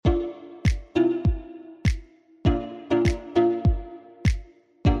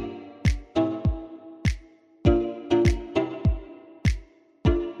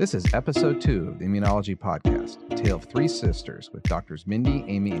This is episode 2 of the Immunology Podcast, a tale of three sisters with Doctors Mindy,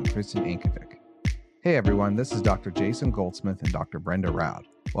 Amy, and Kristen Engevik. Hey everyone, this is Dr. Jason Goldsmith and Dr. Brenda Roud.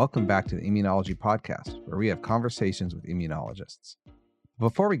 Welcome back to the Immunology Podcast, where we have conversations with immunologists.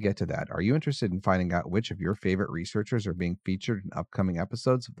 Before we get to that, are you interested in finding out which of your favorite researchers are being featured in upcoming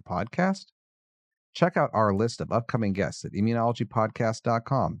episodes of the podcast? Check out our list of upcoming guests at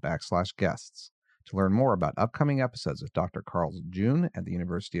immunologypodcast.com/guests. To learn more about upcoming episodes with Dr. Carl June at the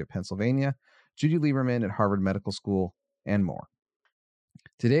University of Pennsylvania, Judy Lieberman at Harvard Medical School, and more.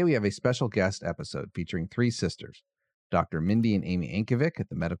 Today we have a special guest episode featuring three sisters, Dr. Mindy and Amy Engevik at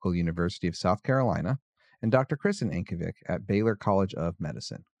the Medical University of South Carolina, and Dr. Kristen Engevik at Baylor College of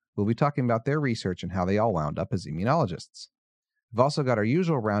Medicine. We'll be talking about their research and how they all wound up as immunologists. We've also got our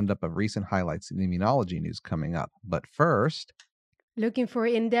usual roundup of recent highlights in immunology news coming up. But first... Looking for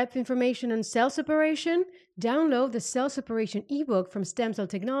in-depth information on cell separation? Download the Cell Separation ebook from Stem Cell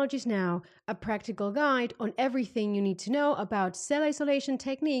Technologies now, a practical guide on everything you need to know about cell isolation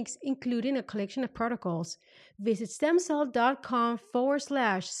techniques, including a collection of protocols. Visit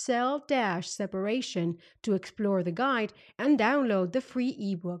stemcell.com/cell-separation to explore the guide and download the free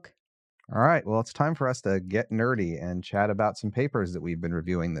ebook. All right, well, it's time for us to get nerdy and chat about some papers that we've been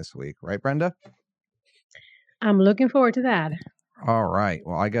reviewing this week. Right, Brenda? I'm looking forward to that. All right.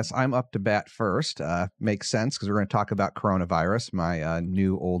 Well, I guess I'm up to bat first. Makes sense because we're going to talk about coronavirus, my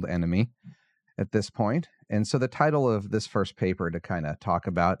new old enemy at this point. And so the title of this first paper to kind of talk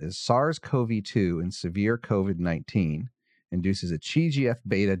about is SARS-CoV-2 in severe COVID-19 induces a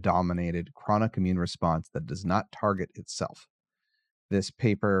TGF-beta-dominated chronic immune response that does not target itself. This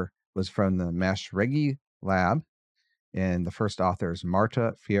paper was from the Masregi lab, and the first author is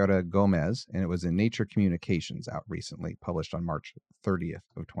Marta Ferreira Gomez, and it was in Nature Communications out recently, published on March 30th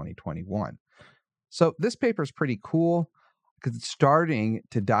of 2021. So this paper is pretty cool because it's starting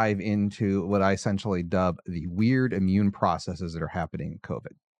to dive into what I essentially dub the weird immune processes that are happening in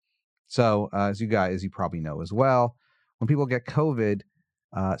COVID. So as you probably know as well, when people get COVID,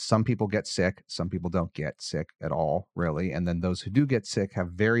 some people get sick, some people don't get sick at all, really. And then those who do get sick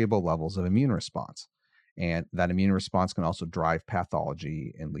have variable levels of immune response. And that immune response can also drive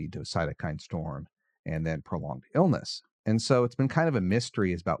pathology and lead to a cytokine storm and then prolonged illness. And so it's been kind of a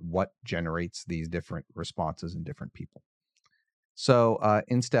mystery about what generates these different responses in different people. So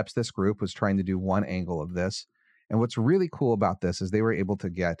in steps, this group was trying to do one angle of this. And what's really cool about this is they were able to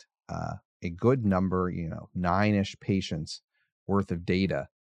get a good number, 9-ish patients worth of data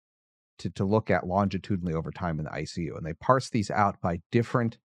to look at longitudinally over time in the ICU. And they parsed these out by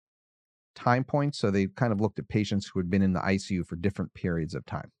different time points. So they kind of looked at patients who had been in the ICU for different periods of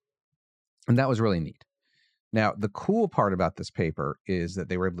time. And that was really neat. Now, the cool part about this paper is that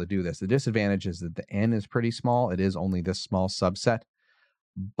they were able to do this. The disadvantage is that the N is pretty small. It is only this small subset.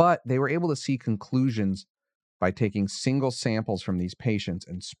 But they were able to see conclusions by taking single samples from these patients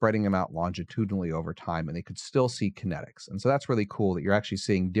and spreading them out longitudinally over time. And they could still see kinetics. And so that's really cool that you're actually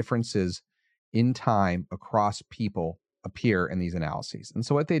seeing differences in time across people appear in these analyses. And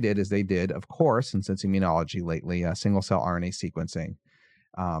so what they did is of course, since it's immunology lately, single-cell RNA sequencing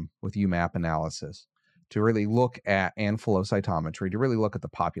with UMAP analysis to really look at, and flow cytometry, to really look at the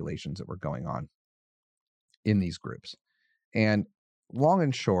populations that were going on in these groups. And long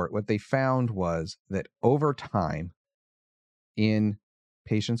and short, what they found was that over time in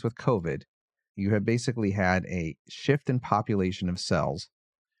patients with COVID, you have basically had a shift in population of cells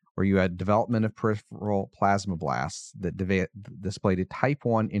where you had development of peripheral plasmablasts that displayed a type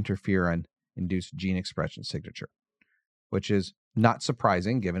 1 interferon-induced gene expression signature, which is not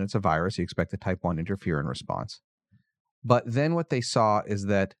surprising given it's a virus. You expect a type 1 interferon response. But then what they saw is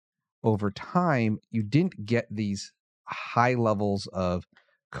that over time, you didn't get these high levels of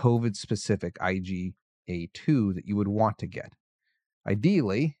COVID-specific IgA2 that you would want to get.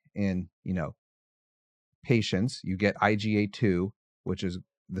 Ideally, in patients, you get IgA2, which is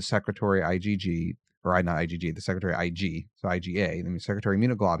the secretory IgG, or not IgG, the secretory Ig, so IgA, the secretory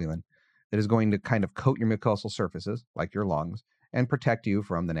immunoglobulin, that is going to kind of coat your mucosal surfaces, like your lungs, and protect you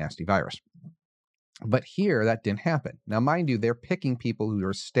from the nasty virus. But here, that didn't happen. Now, mind you, they're picking people who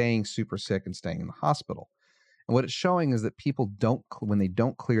are staying super sick and staying in the hospital. And what it's showing is that people when they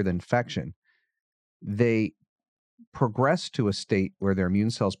don't clear the infection, they progress to a state where their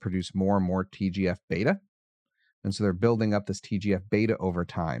immune cells produce more and more TGF-beta. And so they're building up this TGF-beta over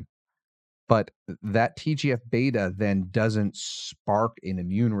time. But that TGF-beta then doesn't spark an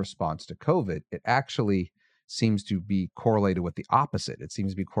immune response to COVID. It actually seems to be correlated with the opposite. It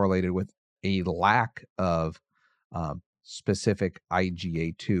seems to be correlated with a lack of specific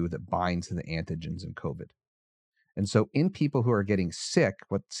IgA2 that binds to the antigens in COVID. And so in people who are getting sick,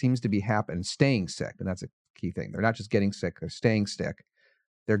 what seems to be happening, staying sick, and that's a key thing. They're not just getting sick, they're staying sick.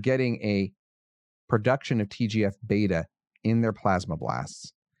 They're getting a production of TGF beta in their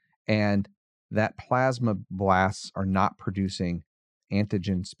plasmablasts. And that plasma blasts are not producing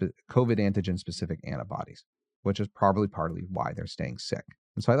COVID antigen specific antibodies, which is probably partly why they're staying sick.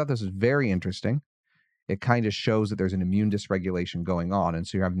 And so I thought this was very interesting. It kind of shows that there's an immune dysregulation going on. And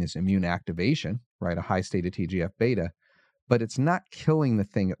so you're having this immune activation, right? A high state of TGF beta, but it's not killing the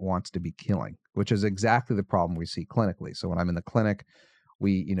thing it wants to be killing, which is exactly the problem we see clinically. So when I'm in the clinic,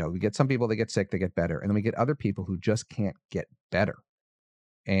 we get some people, they get sick, they get better. And then we get other people who just can't get better.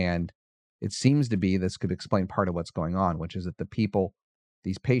 And it seems to be, this could explain part of what's going on, which is that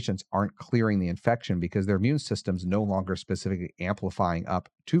these patients aren't clearing the infection because their immune system's no longer specifically amplifying up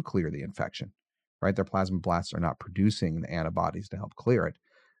to clear the infection, right? Their plasmablasts are not producing the antibodies to help clear it.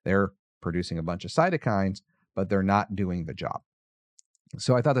 They're producing a bunch of cytokines, but they're not doing the job.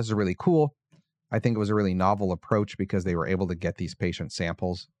 So I thought this was really cool. I think it was a really novel approach because they were able to get these patient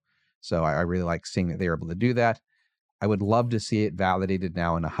samples. So I really like seeing that they were able to do that. I would love to see it validated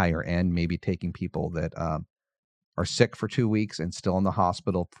now in a higher end, maybe taking people that are sick for 2 weeks and still in the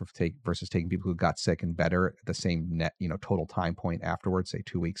hospital versus taking people who got sick and better at the same net, total time point afterwards, say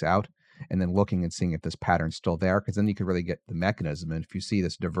 2 weeks out, and then looking and seeing if this pattern's still there, because then you could really get the mechanism. And if you see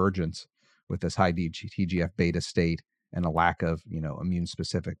this divergence with this high TGF beta state and a lack of, immune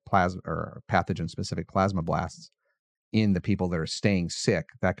specific plasma or pathogen specific plasmablasts in the people that are staying sick,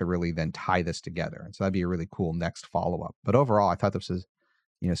 that could really then tie this together. And so that'd be a really cool next follow-up. But overall, I thought this was,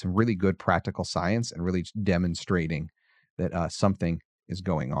 some really good practical science and really demonstrating that something is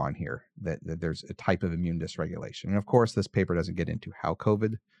going on here, that there's a type of immune dysregulation. And of course, this paper doesn't get into how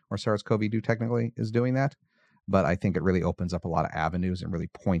COVID or SARS-CoV-2 technically is doing that, but I think it really opens up a lot of avenues and really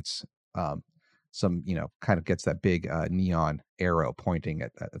points some, kind of gets that big neon arrow pointing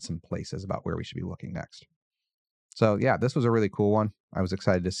at some places about where we should be looking next. So yeah, this was a really cool one. I was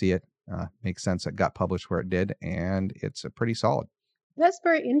excited to see it. Makes sense it got published where it did, and it's pretty solid. That's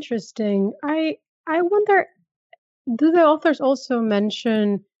very interesting. I wonder, do the authors also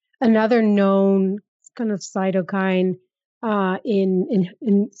mention another known kind of cytokine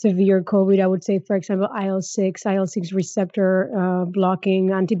in severe COVID? I would say, for example, IL-6 receptor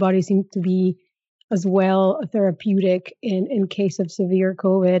blocking antibodies seem to be as well therapeutic in case of severe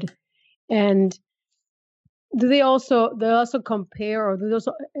COVID. And do they also compare, or do they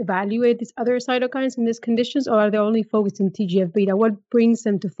also evaluate these other cytokines in these conditions, or are they only focused on TGF beta? What brings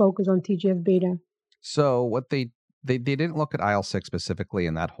them to focus on TGF beta? So what they didn't look at IL-6 specifically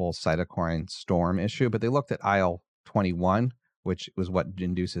in that whole cytokine storm issue, but they looked at IL-21, which was what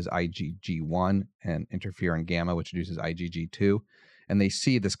induces IgG1, and interferon gamma, which induces IgG2. And they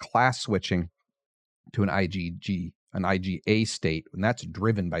see this class switching to an IgA state, and that's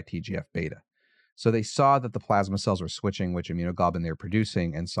driven by TGF beta. So they saw that the plasma cells were switching which immunoglobulin they were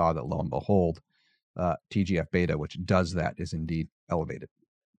producing, and saw that, lo and behold, TGF beta, which does that, is indeed elevated.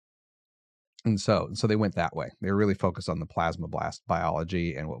 And so they went that way. They were really focused on the plasmablast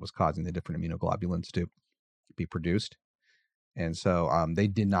biology and what was causing the different immunoglobulins to be produced. And so they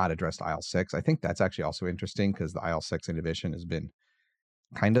did not address the IL-6. I think that's actually also interesting because the IL-6 inhibition has been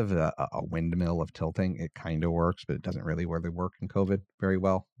kind of a windmill of tilting. It kind of works, but it doesn't really really work in COVID very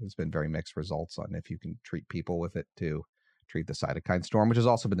well. There's been very mixed results on if you can treat people with it to treat the cytokine storm, which has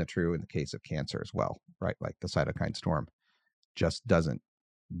also been true in the case of cancer as well, right? Like the cytokine storm just doesn't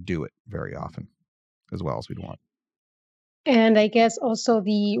do it very often as well as we'd want. And I guess also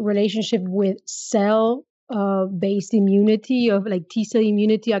the relationship with cell-based immunity, of like T-cell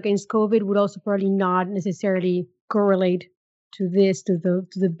immunity against COVID, would also probably not necessarily correlate to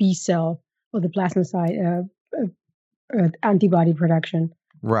the B cell or the plasma side antibody production.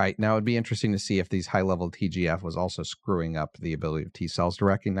 Right. Now it'd be interesting to see if these high level TGF was also screwing up the ability of T cells to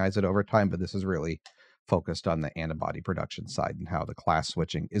recognize it over time, but this is really focused on the antibody production side and how the class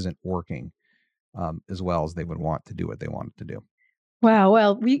switching isn't working as well as they would want to do what they wanted to do. Wow.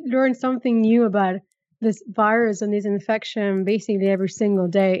 Well, we learned something new about this virus and this infection basically every single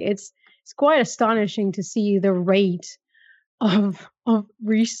day. It's quite astonishing to see the rate of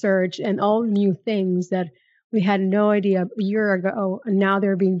research and all new things that we had no idea a year ago, and now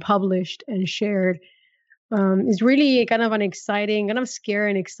they're being published and shared. It's really kind of an exciting, kind of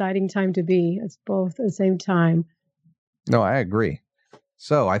scary and exciting time to be. It's both at the same time. No, I agree.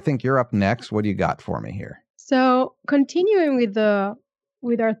 So I think you're up next. What do you got for me here? So continuing with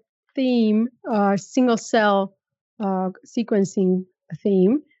our theme, single cell sequencing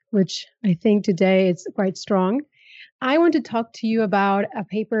theme, which I think today it's quite strong. I want to talk to you about a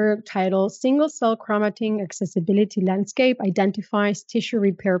paper titled Single Cell Chromatin Accessibility Landscape Identifies Tissue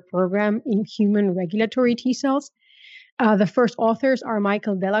Repair Program in Human Regulatory T Cells. The first authors are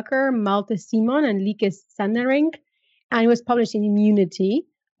Michael Delaker, Malte Simon, and Lieke Sanderink, and it was published in Immunity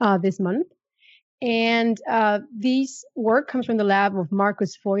this month. And this work comes from the lab of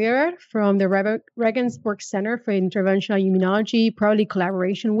Markus Feuer from the Regensburg Center for Interventional Immunology, probably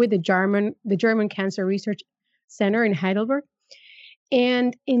collaboration with the German Cancer Research Center in Heidelberg.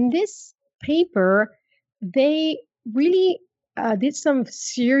 And in this paper, they really did some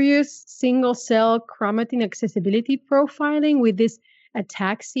serious single-cell chromatin accessibility profiling with this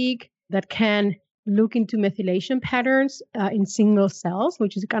ATAC-seq that can look into methylation patterns in single cells,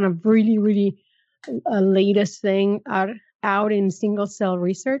 which is kind of really, really latest thing out in single-cell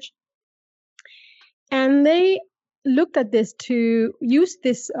research. And they looked at this to use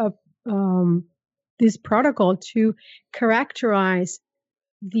this protocol to characterize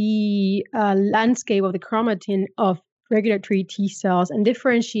the landscape of the chromatin of regulatory T cells and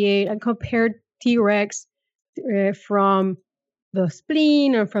differentiate and compare Tregs from the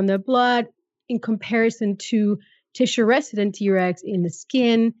spleen or from the blood in comparison to tissue resident Tregs in the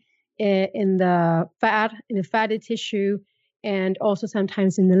skin, in the fatty tissue, and also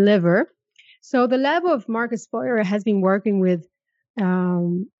sometimes in the liver. So the lab of Markus Feuer has been working with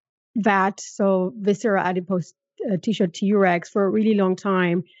VAT, so visceral adipose tissue Tregs, for a really long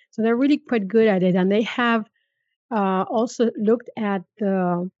time. So they're really quite good at it. And they have also looked at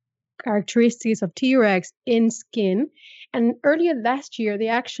the characteristics of Tregs in skin. And earlier last year, they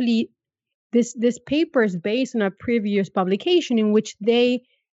actually, this paper is based on a previous publication in which they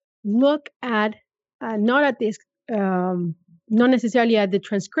look at, not at this, not necessarily at the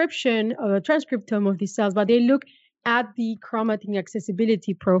transcription or the transcriptome of these cells, but they look at the chromatin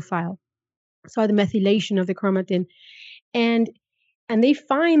accessibility profile, so the methylation of the chromatin, and they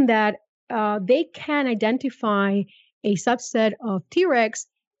find that they can identify a subset of Tregs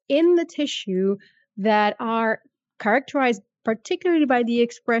in the tissue that are characterized particularly by the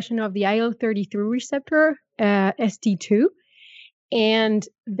expression of the IL-33 receptor, ST2, and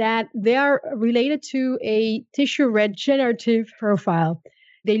that they are related to a tissue regenerative profile.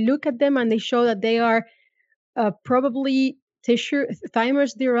 They look at them and they show that they are probably tissue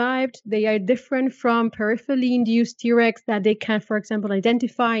thymus derived. They are different from peripherally induced Tregs that they can, for example,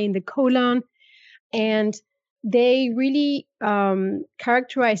 identify in the colon. And they really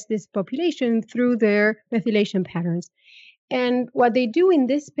characterize this population through their methylation patterns. And what they do in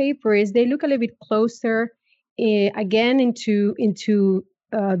this paper is they look a little bit closer again into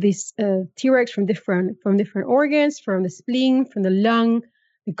these Tregs from different organs, from the spleen, from the lung,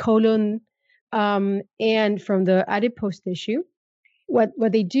 the colon, and from the adipose tissue. What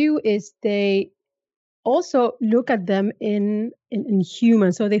they do is they also look at them in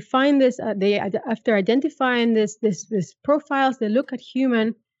humans. So they find this. After identifying this profiles, they look at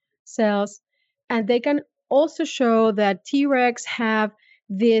human cells, and they can also show that Tregs have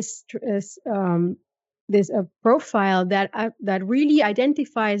this profile that really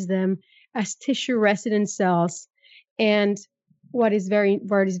identifies them as tissue resident cells. And what is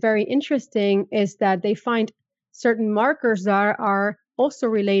very interesting is that they find certain markers that are also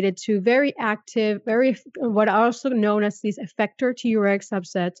related to very active, what are also known as these effector Treg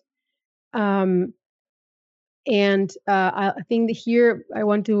subsets. And I think here I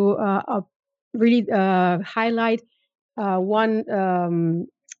want to really highlight one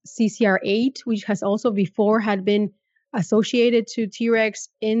CCR8, which has also before had been associated to Tregs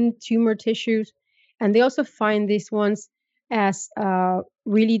in tumor tissues. And they also find these ones as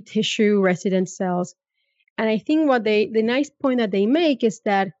really tissue resident cells. And I think the nice point that they make is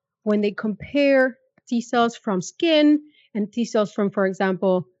that when they compare T cells from skin and T cells from, for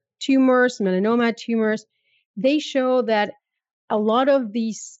example, tumors, melanoma tumors, they show that a lot of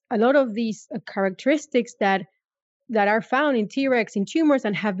these characteristics that are found in Tregs in tumors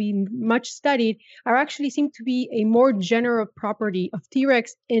and have been much studied are actually seem to be a more general property of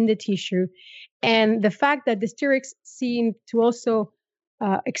Tregs in the tissue. And the fact that the Tregs seem to also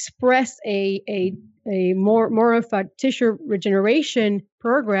express a more of a tissue regeneration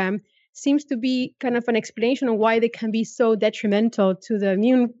program seems to be kind of an explanation of why they can be so detrimental to the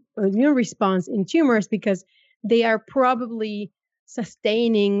immune response in tumors, because they are probably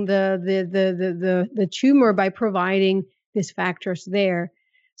sustaining the tumor by providing these factors there.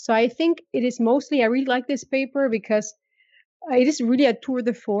 So I think it is mostly, I really like this paper because it is really a tour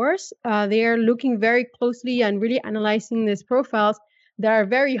de force. They are looking very closely and really analyzing these profiles that are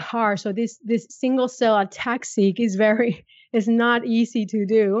very hard. So this single cell ATAC-seq is very, is not easy to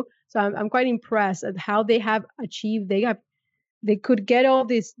do. So I'm quite impressed at how they have achieved. They could get all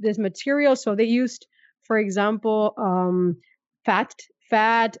this material. So they used, for example,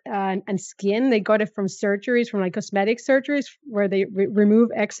 fat and skin. They got it from surgeries, from like cosmetic surgeries, where they remove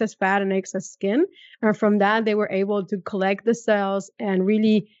excess fat and excess skin. And from that, they were able to collect the cells and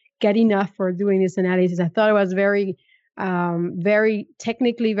really get enough for doing this analysis. I thought it was very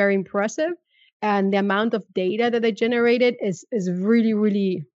technically very impressive. And the amount of data that they generated is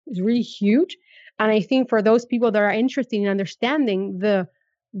really huge. And I think for those people that are interested in understanding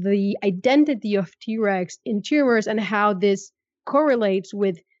the identity of Tregs in tumors and how this correlates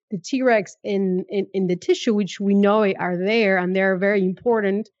with the Tregs in the tissue, which we know are there and they're very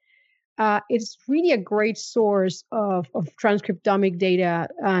important, it's really a great source of transcriptomic data.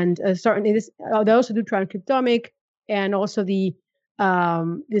 And certainly they also do transcriptomic and also the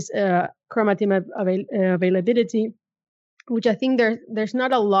this chromatin availability, which I think there's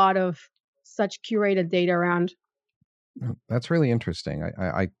not a lot of such curated data around. That's really interesting.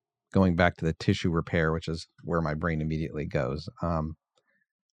 I going back to the tissue repair, which is where my brain immediately goes.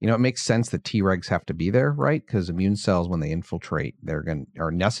 It makes sense that Tregs have to be there, right? Because immune cells, when they infiltrate,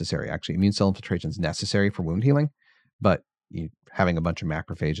 are necessary. Actually, immune cell infiltration is necessary for wound healing, but having a bunch of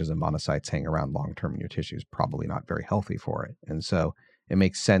macrophages and monocytes hang around long-term in your tissue is probably not very healthy for it. And so it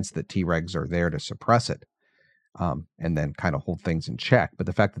makes sense that Tregs are there to suppress it, and then kind of hold things in check. But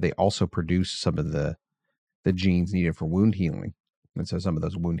the fact that they also produce some of the genes needed for wound healing, and so some of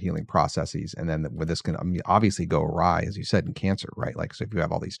those wound healing processes, and then where this can obviously go awry, as you said, in cancer, right? Like, so if you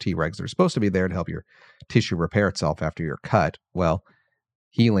have all these Tregs that are supposed to be there to help your tissue repair itself after you're cut, well,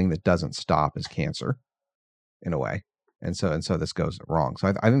 healing that doesn't stop is cancer, in a way. And so this goes wrong.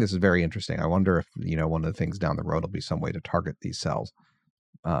 So I think this is very interesting. I wonder if, one of the things down the road will be some way to target these cells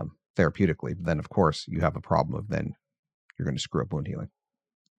therapeutically. But then, of course, you have a problem of then you're going to screw up wound healing.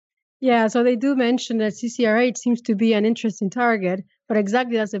 Yeah, so they do mention that CCR8 seems to be an interesting target, but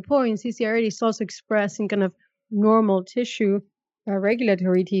exactly that's the point. CCR8 is also expressed in kind of normal tissue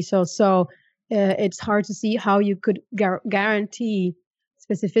regulatory T cells. So it's hard to see how you could guarantee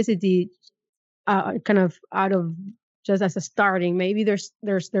specificity kind of out of just as a starting. Maybe there's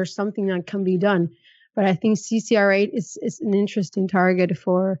something that can be done. But I think CCR8 is an interesting target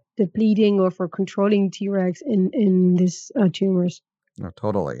for depleting or for controlling Tregs in these tumors. No,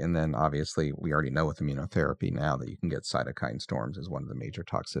 totally. And then obviously we already know with immunotherapy now that you can get cytokine storms as one of the major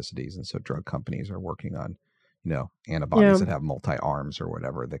toxicities. And so drug companies are working on, antibodies that have multi-arms or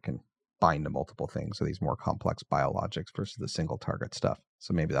whatever that can bind to multiple things. So these more complex biologics versus the single target stuff.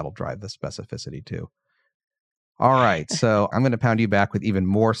 So maybe that'll drive the specificity too. All right. So I'm going to pound you back with even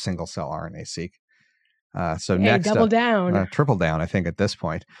more single cell RNA-seq. Next double up, down. Triple down, I think, at this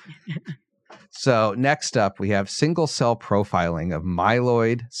point. So next up, we have single cell profiling of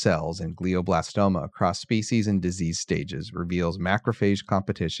myeloid cells in glioblastoma across species and disease stages reveals macrophage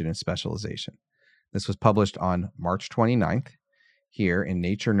competition and specialization. This was published on March 29th here in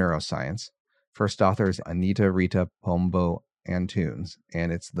Nature Neuroscience. First author is Anita Rita Pombo Antunes,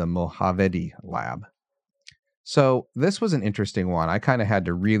 and it's the Mohavedi Lab. So this was an interesting one. I kind of had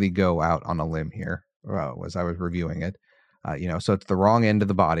to really go out on a limb here as I was reviewing it. So it's the wrong end of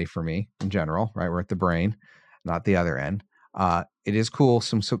the body for me in general, right? We're at the brain, not the other end. It is cool,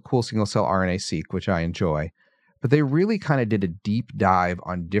 some cool single cell RNA-seq, which I enjoy, but they really kind of did a deep dive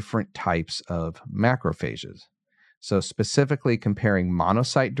on different types of macrophages. So specifically comparing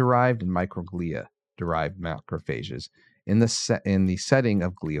monocyte-derived and microglia-derived macrophages in the setting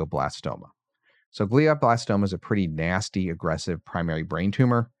of glioblastoma. So glioblastoma is a pretty nasty, aggressive primary brain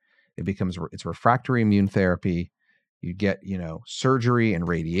tumor. It's refractory immune therapy. You get, surgery and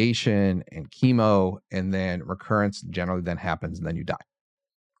radiation and chemo, and then recurrence generally then happens, and then you die.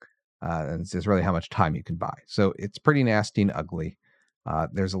 And it's really how much time you can buy. So it's pretty nasty and ugly.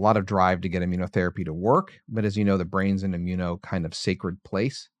 There's a lot of drive to get immunotherapy to work, but as you know, the brain's an immuno kind of sacred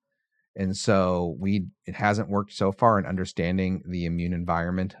place. And so it hasn't worked so far, and understanding the immune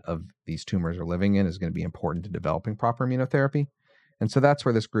environment of these tumors are living in is going to be important to developing proper immunotherapy. And so that's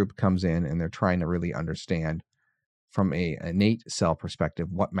where this group comes in, and they're trying to really understand from a innate cell perspective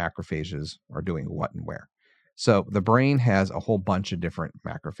what macrophages are doing what and where. So the brain has a whole bunch of different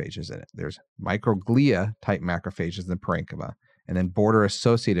macrophages in it. There's microglia type macrophages in the parenchyma, and then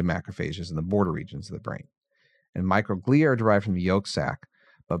border-associated macrophages in the border regions of the brain. And microglia are derived from the yolk sac,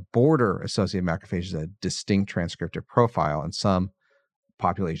 but border-associated macrophages have a distinct transcriptive profile, and some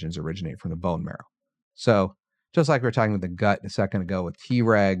populations originate from the bone marrow. So just like we were talking with the gut a second ago with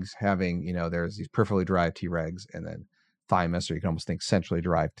Tregs having, there's these peripherally derived Tregs and then thymus, or you can almost think centrally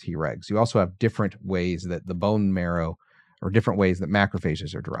derived Tregs. You also have different ways that the bone marrow or different ways that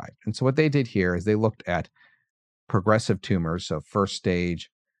macrophages are derived. And so what they did here is they looked at progressive tumors, so first stage,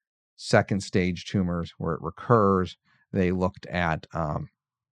 second stage tumors where it recurs. They looked at,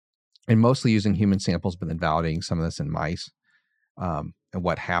 and mostly using human samples, but then validating some of this in mice, and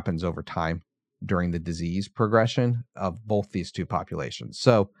what happens over time during the disease progression of both these two populations.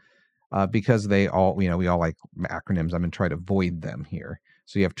 So because they all, we all like acronyms, I'm going to try to avoid them here.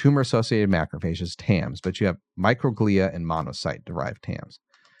 So you have tumor-associated macrophages, TAMs, but you have microglia and monocyte-derived TAMs.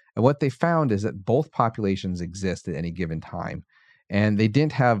 And what they found is that both populations exist at any given time. And they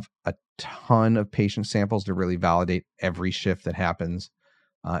didn't have a ton of patient samples to really validate every shift that happens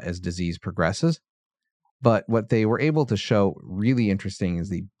as disease progresses. But what they were able to show really interesting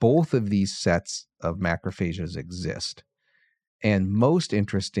is both of these sets of macrophages exist. And most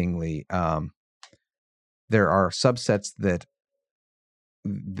interestingly, there are subsets that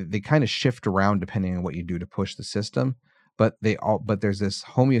they kind of shift around depending on what you do to push the system. But there's this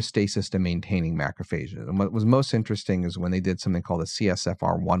homeostasis to maintaining macrophages. And what was most interesting is when they did something called a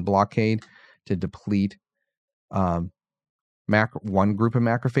CSFR1 blockade to deplete one group of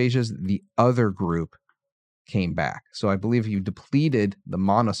macrophages, the other group came back. So I believe if you depleted the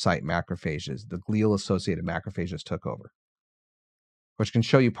monocyte macrophages, the glial-associated macrophages took over, which can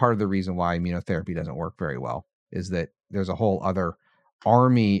show you part of the reason why immunotherapy doesn't work very well, is that there's a whole other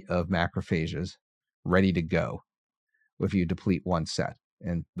army of macrophages ready to go if you deplete one set,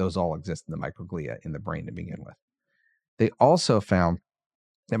 and those all exist in the microglia in the brain to begin with. They also found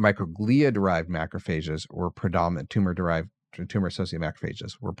that microglia-derived macrophages were predominant, tumor-associated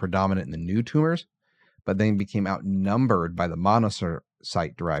macrophages were predominant in the new tumors, but then became outnumbered by the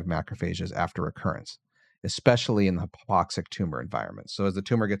monocyte-derived macrophages after recurrence, especially in the hypoxic tumor environment. So as the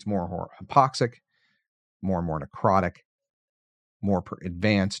tumor gets more and more hypoxic, more and more necrotic, more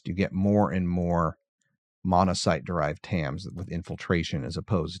advanced, you get more and more monocyte-derived TAMs with infiltration as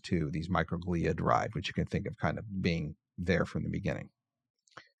opposed to these microglia-derived, which you can think of kind of being there from the beginning.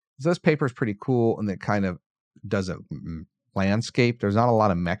 So this paper is pretty cool, and it kind of does a landscape. There's not a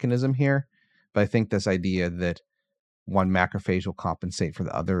lot of mechanism here, but I think this idea that one macrophage will compensate for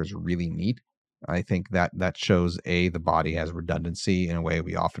the other is really neat. I think that shows A, the body has redundancy in a way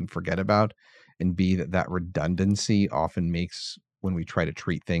we often forget about, and B, that redundancy often makes, when we try to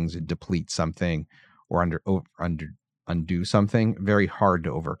treat things and deplete something or undo something, very hard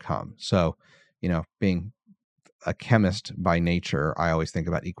to overcome. So, being a chemist by nature, I always think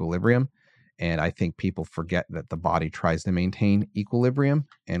about equilibrium. And I think people forget that the body tries to maintain equilibrium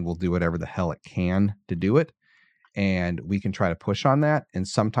and will do whatever the hell it can to do it. And we can try to push on that. And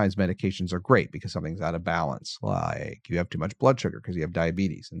sometimes medications are great because something's out of balance. Like you have too much blood sugar because you have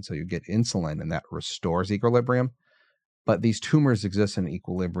diabetes. And so you get insulin and that restores equilibrium. But these tumors exist in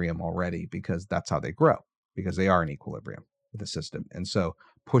equilibrium already because that's how they grow, because they are in equilibrium with the system. And so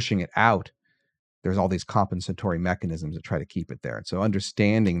pushing it out, there's all these compensatory mechanisms that try to keep it there. And so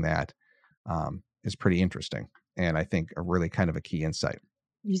understanding that is pretty interesting. And I think a really kind of a key insight.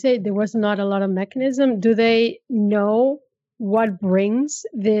 You say there was not a lot of mechanism. Do they know what brings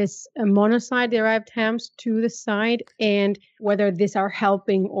this monocyte-derived TAMs to the site, and whether these are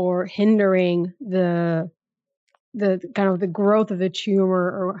helping or hindering the kind of the growth of the tumor,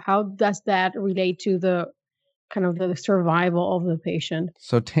 or how does that relate to the kind of the survival of the patient?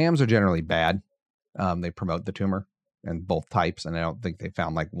 So TAMs are generally bad. They promote the tumor and both types, and I don't think they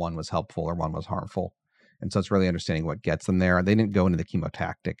found like one was helpful or one was harmful. And so it's really understanding what gets them there. They didn't go into the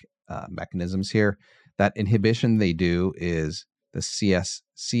chemotactic mechanisms here. That inhibition they do is the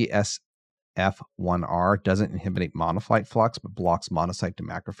CSF1R doesn't inhibit monoflight flux, but blocks monocyte to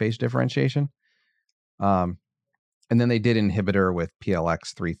macrophage differentiation. And then they did inhibitor with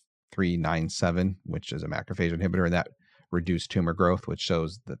PLX3397, which is a macrophage inhibitor, and that reduced tumor growth, which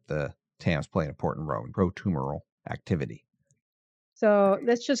shows that the TAMs play an important role in pro-tumoral activity. So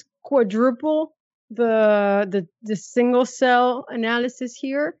let's just quadruple the single cell analysis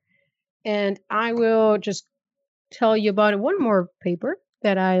here, and I will just tell you about one more paper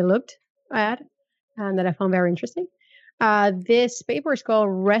that I looked at and that I found very interesting. This paper is called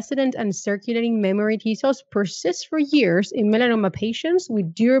Resident and Circulating Memory T Cells Persist for Years in Melanoma Patients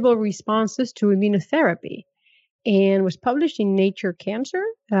with Durable Responses to Immunotherapy, and was published in Nature Cancer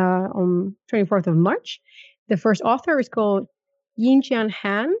on 24th of March. The first author is called Yinjian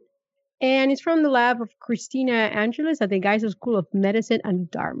Han, and it's from the lab of Christina Angeles at the Geisel School of Medicine at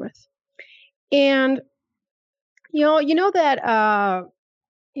Dartmouth. And you know that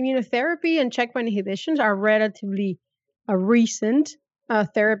immunotherapy and checkpoint inhibitions are relatively recent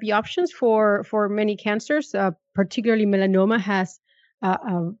therapy options for many cancers. Particularly melanoma has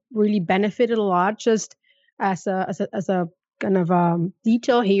really benefited a lot just as a kind of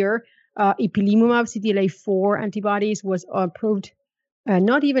detail here, ipilimumab CTLA-4 antibodies was approved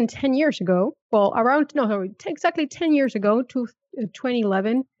not even 10 years ago. Well, exactly 10 years ago, to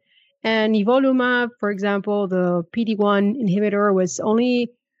 2011. And nivolumab, for example, the PD-1 inhibitor, was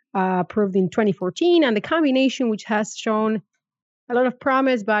only approved in 2014. And the combination, which has shown a lot of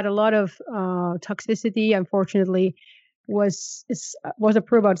promise, but a lot of toxicity, unfortunately, was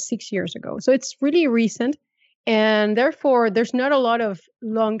approved about 6 years ago. So it's really recent. And therefore, there's not a lot of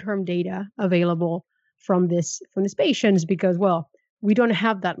long-term data available from these patients because, well, we don't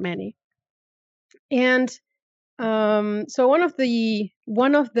have that many. And so one of the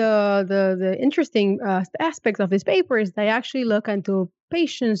interesting aspects of this paper is they actually look into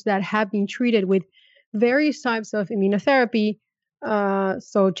patients that have been treated with various types of immunotherapy,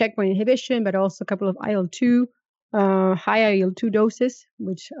 so checkpoint inhibition, but also a couple of IL-2, high IL-2 doses,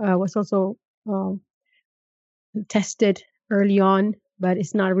 which was also tested early on, but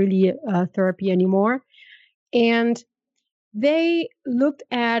it's not really a therapy anymore. And they looked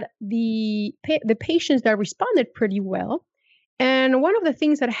at the patients that responded pretty well. And one of the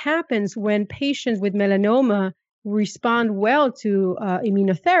things that happens when patients with melanoma respond well to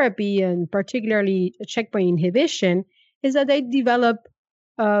immunotherapy, and particularly checkpoint inhibition, is that they develop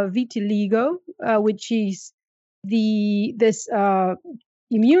vitiligo, which is this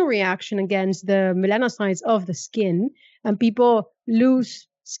immune reaction against the melanocytes of the skin, and people lose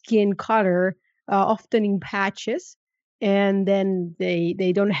skin color, often in patches, and then they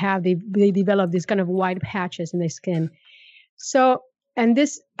develop this kind of white patches in the skin. So, and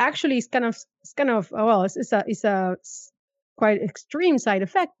this actually is kind of it's a quite extreme side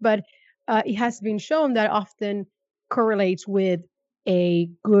effect, but it has been shown that often correlates with a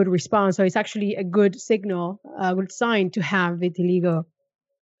good response. So it's actually a good signal, a good sign to have vitiligo.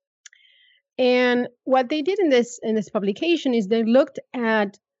 And what they did in this publication is they looked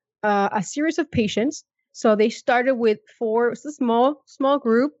at a series of patients. So they started with 4. It's a small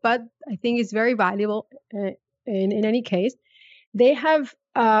group, but I think it's very valuable in any case. They have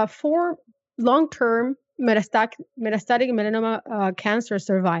 4 long-term metastatic melanoma cancer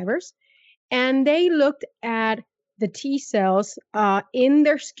survivors, and they looked at the T cells in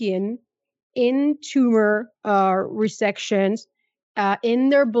their skin, in tumor resections, in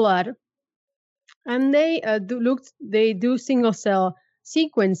their blood, and they do single cell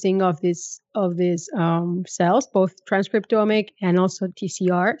sequencing of these cells, both transcriptomic and also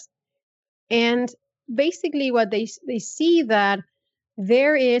TCRs. And basically what they see that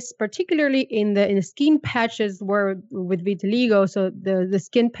there is, particularly in the skin patches where with vitiligo, so the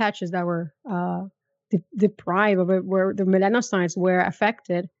skin patches that were deprived of it, where the melanocytes were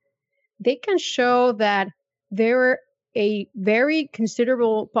affected, they can show that there are a very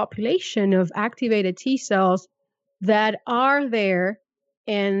considerable population of activated T cells that are there,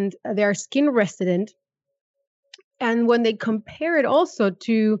 and they're skin resident. And when they compare it also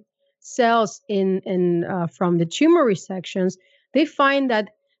to cells from the tumor resections, they find that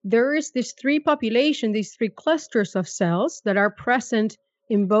there is these 3 clusters of cells that are present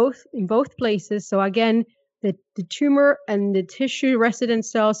in both places. So again, the tumor and the tissue resident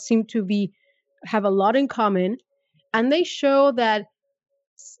cells seem to have a lot in common, and they show that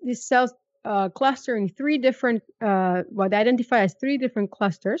these cells cluster in 3 different, what they identify as 3 different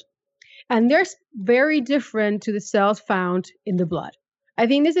clusters, and they're very different to the cells found in the blood. I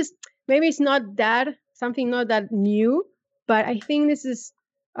think this is, maybe it's not that new, but I think this is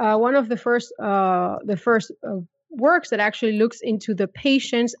one of the first works that actually looks into the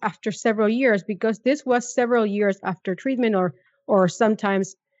patients after several years, because this was several years after treatment, or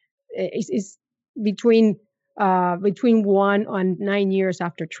sometimes is between 1 and 9 years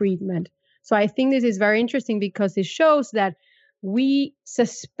after treatment. So I think this is very interesting because it shows that we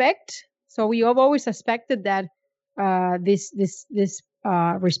suspect. So we have always suspected that these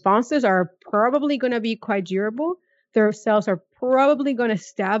responses are probably going to be quite durable. Their cells are probably going to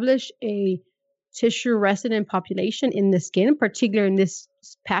establish a tissue resident population in the skin, particularly in these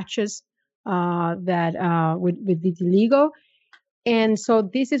patches with vitiligo. And so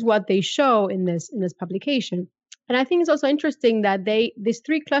this is what they show in this publication. And I think it's also interesting that these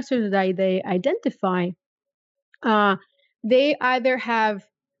 3 clusters that they identify, they either have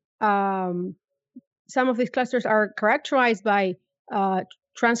some of these clusters are characterized by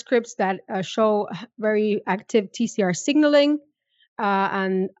transcripts that show very active TCR signaling,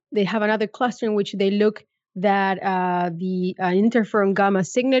 and they have another cluster in which they look that the interferon gamma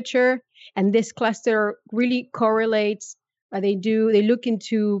signature, and this cluster really correlates. They look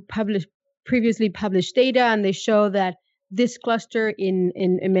into previously published data, and they show that this cluster in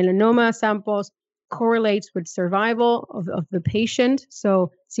melanoma samples correlates with survival of the patient.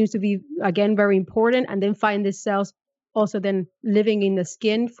 So seems to be, again, very important. And then find these cells also then living in the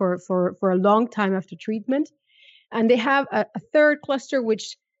skin for a long time after treatment. And they have a third cluster,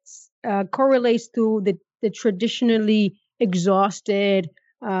 which correlates to the traditionally exhausted,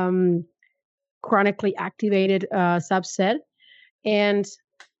 chronically activated subset. And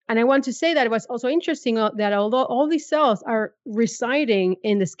I want to say that it was also interesting that although all these cells are residing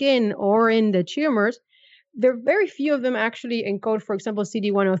in the skin or in the tumors, there are very few of them actually encode, for example,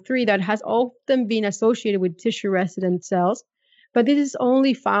 CD103 that has often been associated with tissue-resident cells. But this is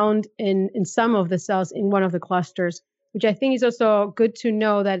only found in some of the cells in one of the clusters, which I think is also good to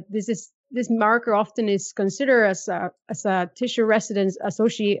know that this marker often is considered as a tissue residence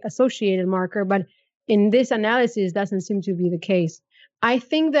associated marker, but in this analysis doesn't seem to be the case. I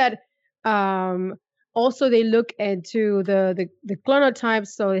think that also they look into the clonotypes,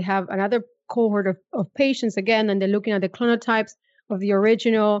 so they have another cohort of patients again, and they're looking at the clonotypes of the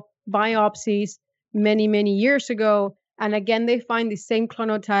original biopsies many years ago. And again, they find the same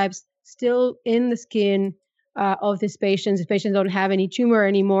clonotypes still in the skin of these patients. These patients don't have any tumor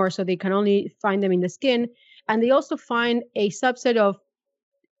anymore, so they can only find them in the skin. And they also find a subset of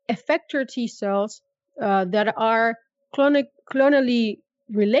effector T cells that are clonally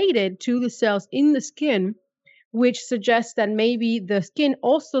related to the cells in the skin, which suggests that maybe the skin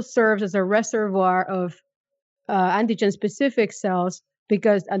also serves as a reservoir of antigen-specific cells,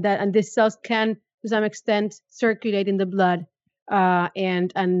 because and these cells can, to some extent, circulate in the blood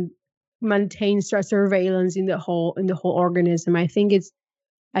and maintain surveillance in the whole organism. I think it's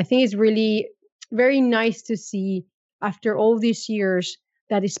really very nice to see after all these years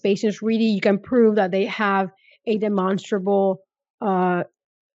that these patients really, you can prove that they have a demonstrable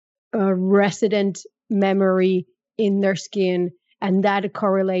resident memory in their skin, and that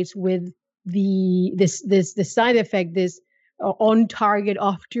correlates with the side effect, this on target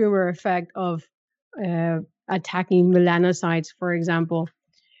off tumor effect of attacking melanocytes, for example.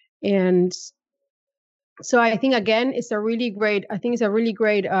 And so I think again it's a really great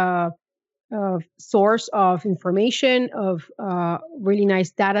source of information, of really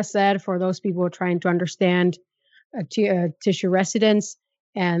nice data set for those people trying to understand tissue residence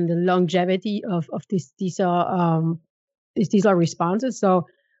and the longevity of these T-cell responses. So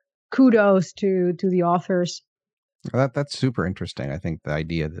kudos to the authors. That's super interesting. I think the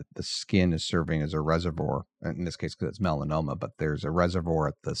idea that the skin is serving as a reservoir, in this case because it's melanoma, but there's a reservoir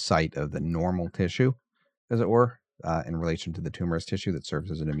at the site of the normal tissue, as it were, in relation to the tumorous tissue that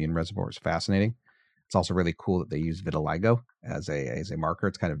serves as an immune reservoir, is fascinating. It's also really cool that they use vitiligo as a marker.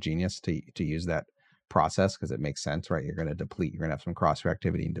 It's kind of genius to use that process because it makes sense, right? You're going to have some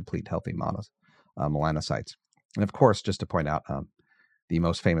cross-reactivity and deplete healthy melanocytes. And of course, just to point out, the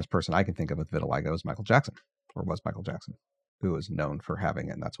most famous person I can think of with vitiligo is Michael Jackson, or was Michael Jackson, who was known for having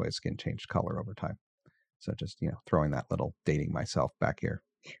it, and that's why his skin changed color over time. So just, throwing that little dating myself back here.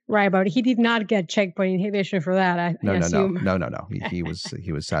 Right, but he did not get checkpoint inhibition for that. I assume. No. He was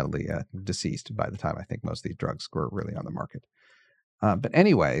sadly deceased by the time I think most of these drugs were really on the market. But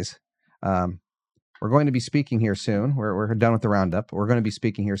anyways, we're going to be speaking here soon. We're done with the roundup. We're going to be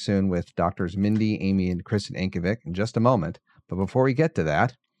speaking here soon with Doctors Mindy, Amy, and Kristen Engevik in just a moment. But before we get to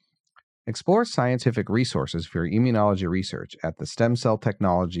that, explore scientific resources for your immunology research at the Stem Cell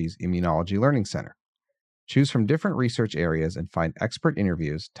Technologies Immunology Learning Center. Choose from different research areas and find expert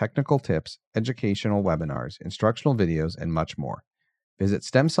interviews, technical tips, educational webinars, instructional videos, and much more. Visit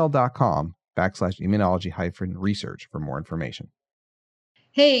stemcell.com/immunology-research for more information.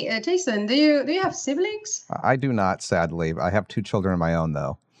 Hey, Jason, do you have siblings? I do not, sadly. I have 2 children of my own,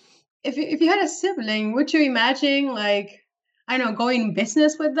 though. If you had a sibling, would you imagine, going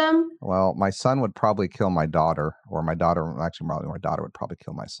business with them? Well, my son would probably kill my daughter, or my daughter would probably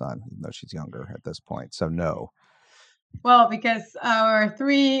kill my son, even though she's younger at this point. So no. Well, because our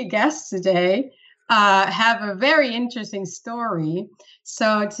 3 guests today have a very interesting story.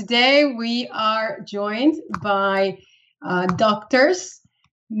 So today we are joined by doctors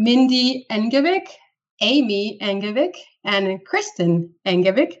Mindy Engevik, Amy Engevik, and Kristen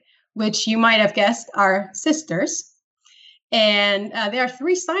Engevik, which you might have guessed are sisters. And they are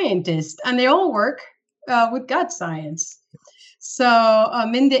 3 scientists, and they all work with gut science. So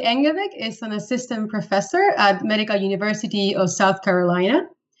Mindy Engevik is an assistant professor at Medical University of South Carolina.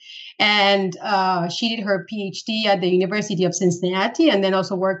 And she did her PhD at the University of Cincinnati and then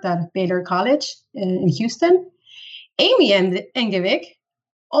also worked at Baylor College in Houston. Amy Engevik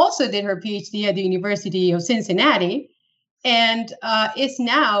also did her PhD at the University of Cincinnati and is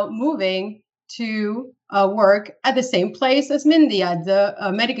now moving to work at the same place as Mindy at the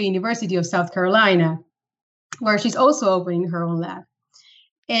Medical University of South Carolina, where she's also opening her own lab.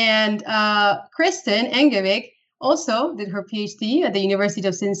 And Kristen Engevik also did her PhD at the University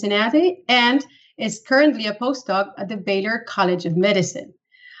of Cincinnati and is currently a postdoc at the Baylor College of Medicine.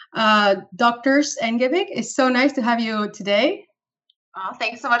 Doctors Engevik, it's so nice to have you today. Oh,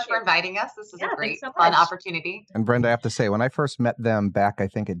 thanks so much for inviting us. This is a great, fun opportunity. And Brenda, I have to say, when I first met them back, I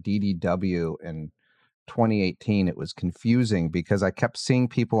think at DDW in 2018, it was confusing because I kept seeing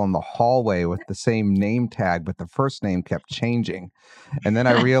people in the hallway with the same name tag, but the first name kept changing. And then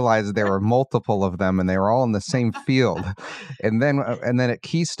I realized there were multiple of them and they were all in the same field. And then at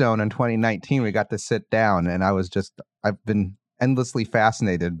Keystone in 2019, we got to sit down and I've been endlessly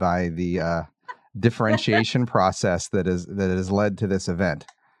fascinated by the differentiation process that has led to this event.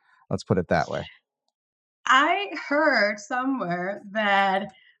 Let's put it that way. I heard somewhere that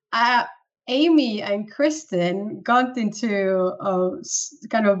Amy and Kristen got into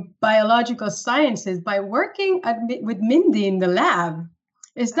kind of biological sciences by working with Mindy in the lab.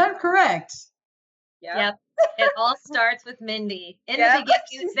 Is that correct? Yep. It all starts with Mindy. In the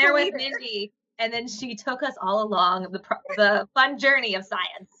beginning, there with Mindy, and then she took us all along the fun journey of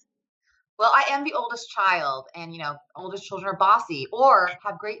science. Well, I am the oldest child, and oldest children are bossy or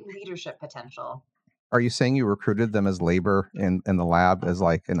have great leadership potential. Are you saying you recruited them as labor in the lab as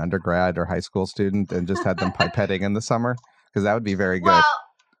like an undergrad or high school student and just had them pipetting in the summer? Because that would be very good. Well,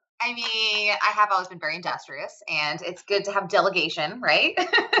 I mean, I have always been very industrious, and it's good to have delegation, right?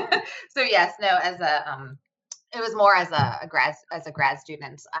 So yes, no, it was more as a grad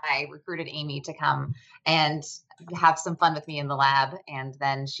student. I recruited Amy to come and have some fun with me in the lab, and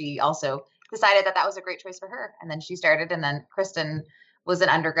then she also decided that was a great choice for her, and then she started, and then Kristen was an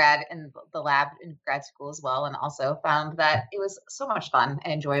undergrad in the lab in grad school as well, and also found that it was so much fun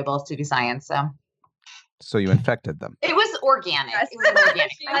and enjoyable to do science. So you infected them. It was organic. Yes. It was an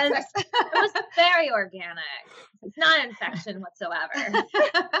organic process. It was very organic. It's not an infection whatsoever.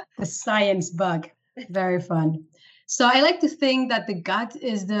 The science bug. Very fun. So I like to think that the gut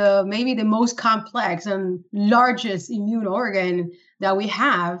is maybe the most complex and largest immune organ that we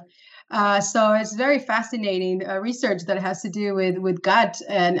have. So it's very fascinating research that has to do with gut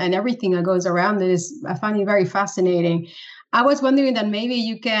and everything that goes around this. I find it very fascinating. I was wondering that maybe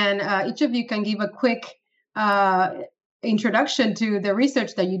you can, each of you can give a quick introduction to the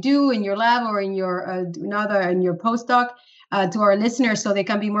research that you do in your lab or in your in your postdoc to our listeners so they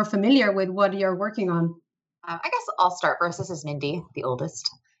can be more familiar with what you're working on. I guess I'll start first. This is Mindy, the oldest.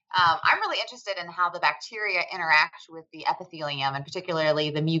 I'm really interested in how the bacteria interact with the epithelium, and particularly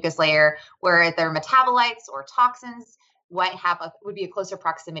the mucus layer, where their metabolites or toxins would be a closer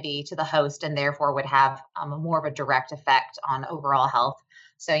proximity to the host and therefore would have more of a direct effect on overall health.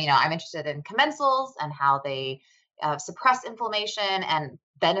 So, I'm interested in commensals and how they suppress inflammation and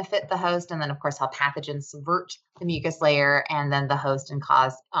benefit the host, and then of course how pathogens subvert the mucus layer and then the host and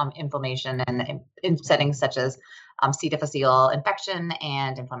cause inflammation and in settings such as C. difficile infection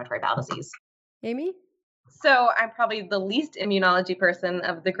and inflammatory bowel disease. Amy? So I'm probably the least immunology person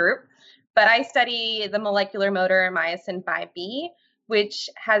of the group, but I study the molecular motor myosin 5B, which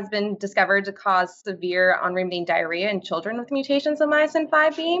has been discovered to cause severe unremitting diarrhea in children with mutations of myosin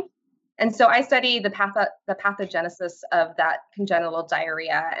 5B. And so I study the pathogenesis of that congenital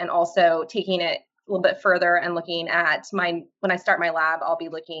diarrhea, and also taking it a little bit further and looking at when I start my lab, I'll be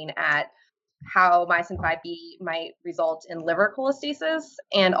looking at how myosin 5B might result in liver cholestasis,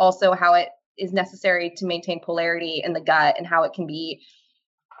 and also how it is necessary to maintain polarity in the gut, and how it can be,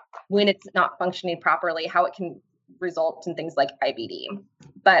 when it's not functioning properly, how it can result in things like IBD.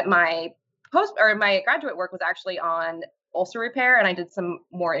 But my graduate work was actually on ulcer repair, and I did some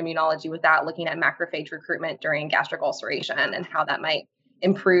more immunology with that, looking at macrophage recruitment during gastric ulceration and how that might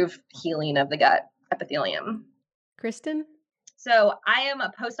improve healing of the gut epithelium. Kristen? So I am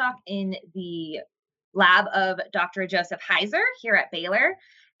a postdoc in the lab of Dr. Joseph Heiser here at Baylor,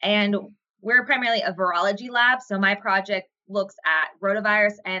 and we're primarily a virology lab. So my project looks at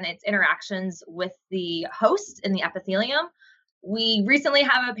rotavirus and its interactions with the host in the epithelium. We recently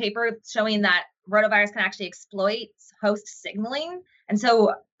have a paper showing that rotavirus can actually exploit host signaling. And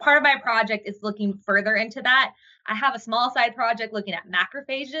so part of my project is looking further into that. I have a small side project looking at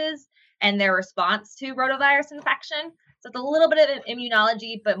macrophages and their response to rotavirus infection. So it's a little bit of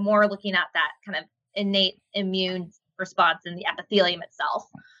immunology, but more looking at that kind of innate immune response in the epithelium itself,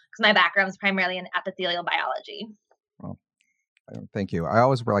 because my background is primarily in epithelial biology. Well, thank you. I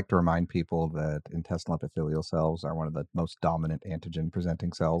always like to remind people that intestinal epithelial cells are one of the most dominant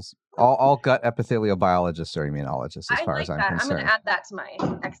antigen-presenting cells. All gut epithelial biologists are immunologists, as far as I'm concerned. I'm going to add that to my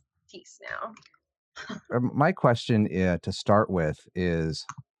expertise now. My question to start with is,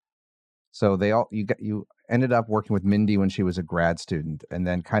 so you ended up working with Mindy when she was a grad student, and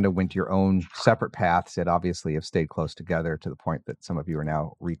then kind of went your own separate paths that obviously have stayed close together to the point that some of you are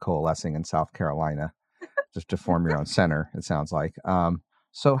now recoalescing in South Carolina just to form your own center, it sounds like.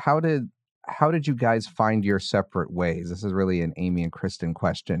 So how did you guys find your separate ways? This is really an Amy and Kristen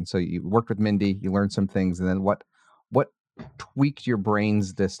question. So you worked with Mindy, you learned some things, and then what tweaked your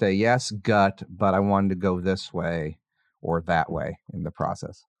brains to say, yes, gut, but I wanted to go this way or that way in the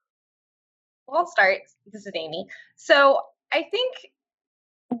process? Well, I'll start. This is Amy. So I think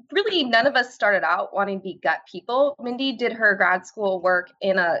really none of us started out wanting to be gut people. Mindy did her grad school work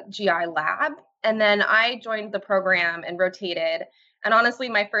in a GI lab, and then I joined the program and rotated. And honestly,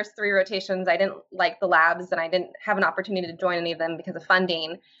 my first 3 rotations, I didn't like the labs and I didn't have an opportunity to join any of them because of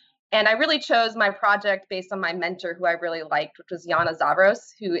funding. And I really chose my project based on my mentor, who I really liked, which was Yana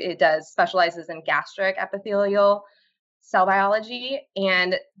Zavros, who specializes in gastric epithelial cell biology.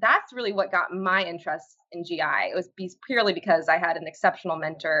 And that's really what got my interest in GI. It was purely because I had an exceptional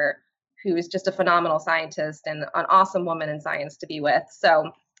mentor who is just a phenomenal scientist and an awesome woman in science to be with. So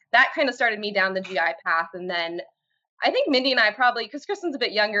that kind of started me down the GI path. And then I think Mindy and I probably, because Kristen's a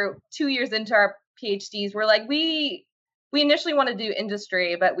bit younger, 2 years into our PhDs, we're like, we initially wanted to do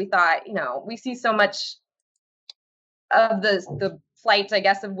industry, but we thought, we see so much of the flight, I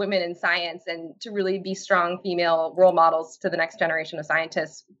guess, of women in science, and to really be strong female role models to the next generation of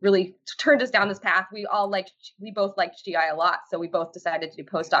scientists really turned us down this path. We both liked GI a lot. So we both decided to do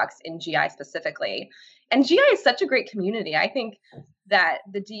postdocs in GI specifically. And GI is such a great community. I think that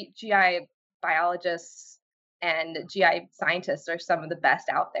the GI biologists and GI scientists are some of the best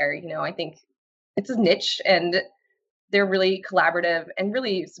out there. I think it's a niche and they're really collaborative and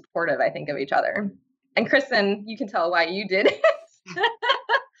really supportive, I think, of each other. And Kristen, you can tell why you did it.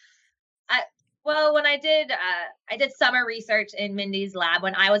 Well, when I did summer research in Mindy's lab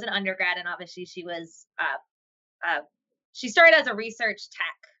when I was an undergrad, and obviously she was, she started as a research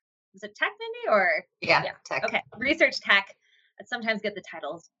tech. Was it tech, Mindy, or? Yeah, tech. Okay, research tech. I sometimes get the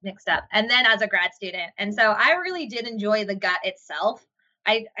titles mixed up. And then as a grad student. And so I really did enjoy the gut itself.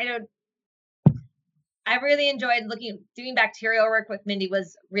 I really enjoyed doing bacterial work with Mindy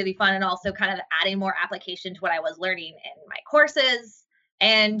was really fun, and also kind of adding more application to what I was learning in my courses.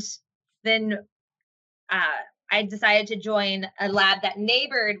 And then I decided to join a lab that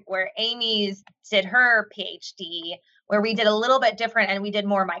neighbored where Amy's did her PhD, where we did a little bit different, and we did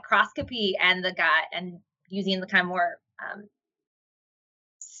more microscopy and the gut and using the kind of more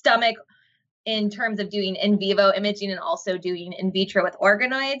stomach in terms of doing in vivo imaging and also doing in vitro with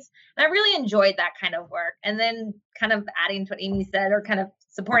organoids. And I really enjoyed that kind of work. And then kind of adding to what Amy said, or kind of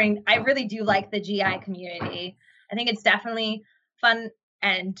supporting, I really do like the GI community. I think it's definitely fun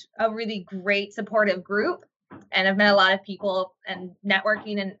and a really great supportive group. And I've met a lot of people and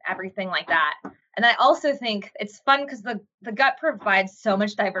networking and everything like that. And I also think it's fun because the gut provides so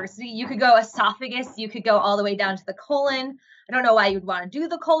much diversity. You could go esophagus, you could go all the way down to the colon. I don't know why you'd want to do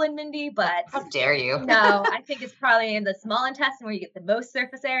the colon, Mindy, but how dare you? No, I think it's probably in the small intestine where you get the most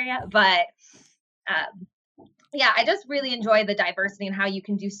surface area. But yeah, I just really enjoy the diversity and how you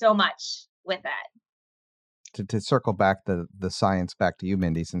can do so much with it. To circle back the science back to you,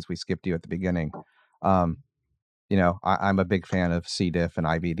 Mindy, since we skipped you at the beginning. I'm a big fan of C. diff and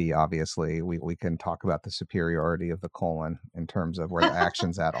IBD, obviously. We can talk about the superiority of the colon in terms of where the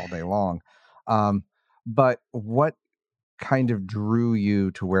action's at all day long. But what kind of drew you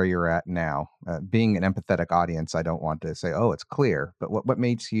to where you're at now? Being an empathetic audience, I don't want to say, oh, it's clear, but what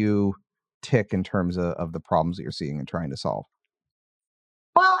makes you tick in terms of the problems that you're seeing and trying to solve?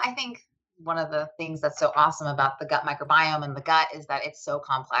 Well, I think one of the things that's so awesome about the gut microbiome and the gut is that it's so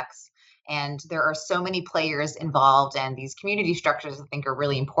complex. And there are so many players involved, and these community structures I think are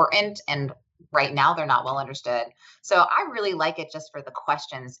really important. And right now they're not well understood. So I really like it just for the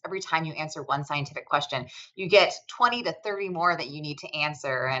questions. Every time you answer one scientific question, you get 20 to 30 more that you need to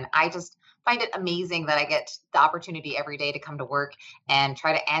answer. And I just find it amazing that I get the opportunity every day to come to work and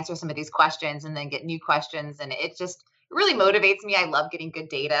try to answer some of these questions and then get new questions. And it really motivates me. I love getting good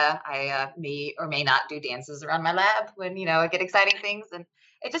data. I may or may not do dances around my lab when, I get exciting things. And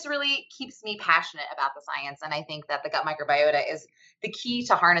it just really keeps me passionate about the science. And I think that the gut microbiota is the key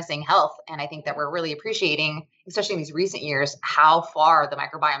to harnessing health. And I think that we're really appreciating, especially in these recent years, how far the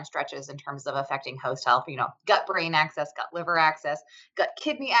microbiome stretches in terms of affecting host health, gut brain access, gut liver access, gut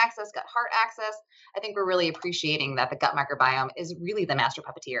kidney access, gut heart access. I think we're really appreciating that the gut microbiome is really the master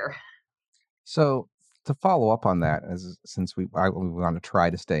puppeteer. So to follow up on that, since we want to try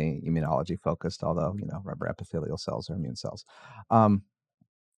to stay immunology focused, although, rubber epithelial cells are immune cells.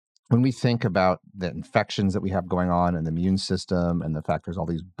 when we think about the infections that we have going on in the immune system and the fact there's all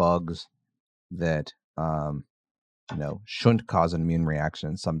these bugs that, shouldn't cause an immune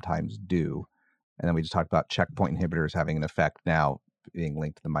reaction, sometimes do. And then we just talked about checkpoint inhibitors having an effect now being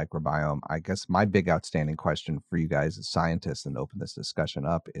linked to the microbiome. I guess my big outstanding question for you guys as scientists, and open this discussion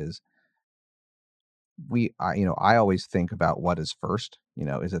up, is I always think about what is first.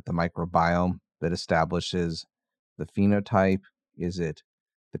 Is it the microbiome that establishes the phenotype? Is it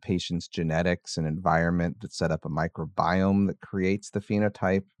the patient's genetics and environment that set up a microbiome that creates the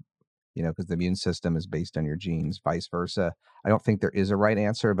phenotype? Because the immune system is based on your genes, vice versa. I don't think there is a right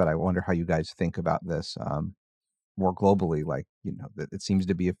answer, but I wonder how you guys think about this more globally. It seems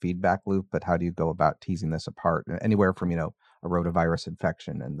to be a feedback loop, but how do you go about teasing this apart? Anywhere from, a rotavirus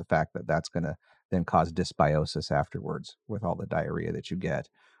infection and the fact that that's going to then cause dysbiosis afterwards with all the diarrhea that you get,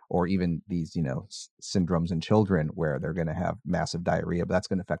 or even these, syndromes in children where they're going to have massive diarrhea, but that's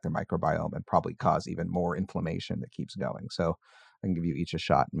going to affect their microbiome and probably cause even more inflammation that keeps going. So I can give you each a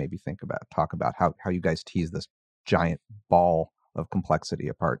shot and maybe talk about how you guys tease this giant ball of complexity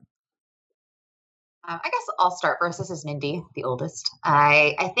apart. I guess I'll start first. This is Mindy, the oldest.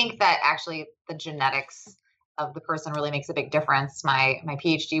 I think that actually the genetics of the person really makes a big difference. My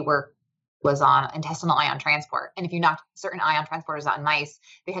PhD work was on intestinal ion transport. And if you knocked certain ion transporters out in mice,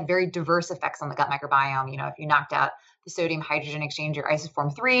 they had very diverse effects on the gut microbiome. If you knocked out the sodium hydrogen exchanger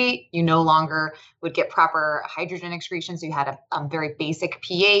isoform 3, you no longer would get proper hydrogen excretion. So you had a very basic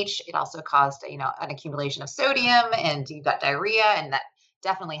pH. It also caused, an accumulation of sodium, and you got diarrhea, and that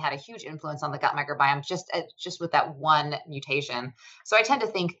definitely had a huge influence on the gut microbiome just with that one mutation. So I tend to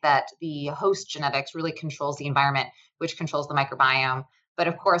think that the host genetics really controls the environment, which controls the microbiome. But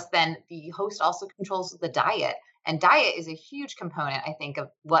of course, then the host also controls the diet. And diet is a huge component, I think, of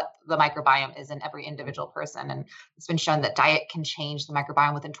what the microbiome is in every individual person. And it's been shown that diet can change the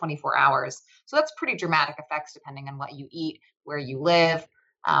microbiome within 24 hours. So that's pretty dramatic effects depending on what you eat, where you live.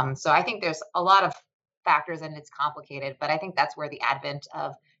 So I think there's a lot of factors and it's complicated, but I think that's where the advent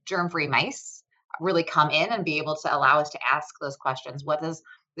of germ-free mice really come in and be able to allow us to ask those questions. What does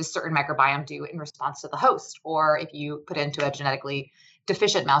this certain microbiome do in response to the host? Or if you put into a genetically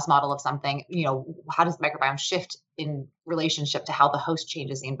deficient mouse model of something, how does the microbiome shift in relationship to how the host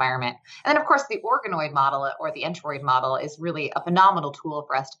changes the environment? And then, of course, the organoid model or the enteroid model is really a phenomenal tool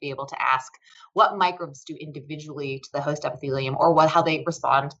for us to be able to ask what microbes do individually to the host epithelium, or how they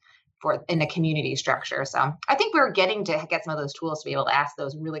respond in a community structure. So I think we're getting to get some of those tools to be able to ask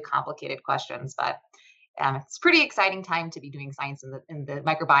those really complicated questions, but it's a pretty exciting time to be doing science in the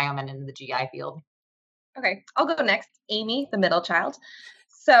microbiome and in the GI field. Okay, I'll go next. Amy, the middle child.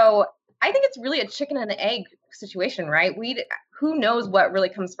 So I think it's really a chicken and egg situation, right? Who knows what really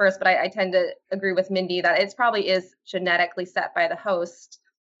comes first, but I tend to agree with Mindy that it probably is genetically set by the host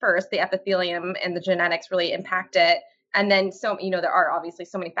first. The epithelium and the genetics really impact it. And then there are obviously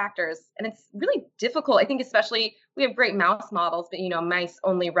so many factors, and it's really difficult. I think especially we have great mouse models, but mice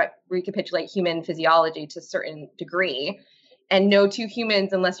only recapitulate human physiology to a certain degree. And no two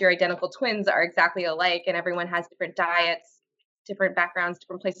humans, unless you're identical twins, are exactly alike. And everyone has different diets, different backgrounds,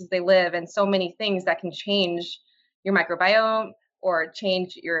 different places they live, and so many things that can change your microbiome or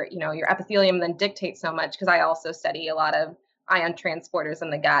change your epithelium, then dictate so much. Because I also study a lot of ion transporters in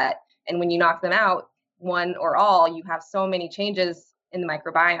the gut. And when you knock them out, one or all, you have so many changes in the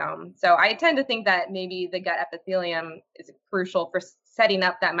microbiome. So I tend to think that maybe the gut epithelium is crucial for setting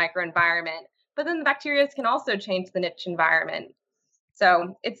up that microenvironment. But then the bacteria can also change the niche environment.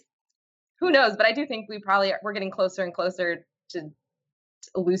 So it's, who knows, but I do think we're getting closer and closer to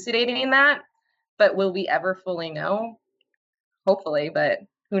elucidating that. But will we ever fully know? Hopefully, but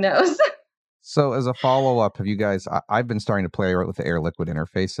who knows? So as a follow-up, have you guys, I've been starting to play with the air-liquid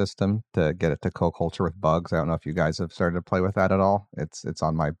interface system to get it to co-culture with bugs. I don't know if you guys have started to play with that at all. It's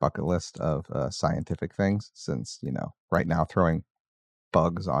on my bucket list of scientific things, since, right now throwing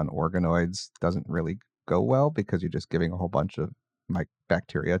bugs on organoids doesn't really go well because you're just giving a whole bunch of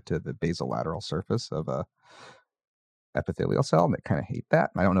bacteria to the basolateral surface of a epithelial cell, and they kind of hate that.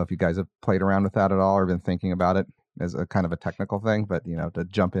 I don't know if you guys have played around with that at all or been thinking about it as a kind of a technical thing, but to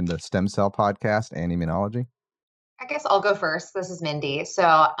jump into stem cell podcast and immunology. I guess I'll go first. This is Mindy.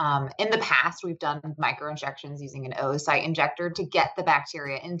 So in the past, we've done microinjections using an oocyte injector to get the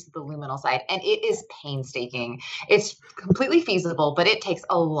bacteria into the luminal site. And it is painstaking. It's completely feasible, but it takes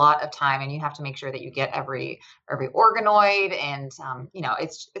a lot of time. And you have to make sure that you get every organoid. And,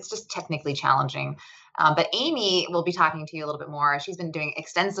 it's just technically challenging. But Amy will be talking to you a little bit more. She's been doing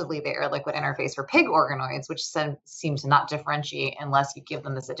extensively the air-liquid interface for pig organoids, which seems to not differentiate unless you give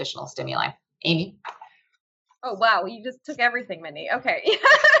them this additional stimuli. Amy? Oh, wow. You just took everything, Mindy. Okay.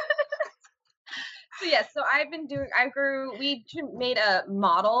 So yes, so we made a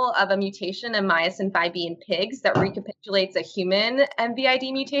model of a mutation in myosin 5B in pigs that recapitulates a human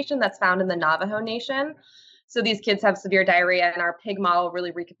MVID mutation that's found in the Navajo Nation. So these kids have severe diarrhea, and our pig model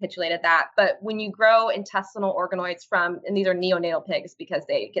really recapitulated that. But when you grow intestinal organoids and these are neonatal pigs because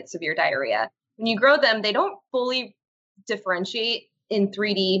they get severe diarrhea, when you grow them, they don't fully differentiate in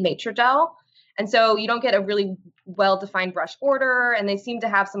 3D matrigel. And so you don't get a really well-defined brush order, and they seem to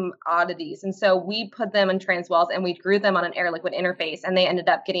have some oddities. And so we put them in transwells and we grew them on an air-liquid interface, and they ended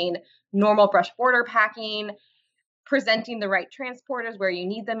up getting normal brush border packing, presenting the right transporters where you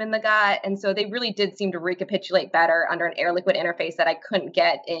need them in the gut. And so they really did seem to recapitulate better under an air-liquid interface that I couldn't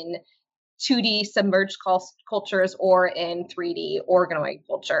get in 2D submerged cultures or in 3D organoid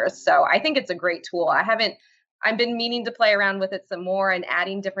cultures. So I think it's a great tool. I've been meaning to play around with it some more and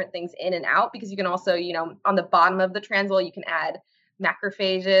adding different things in and out, because you can also, on the bottom of the transwell, you can add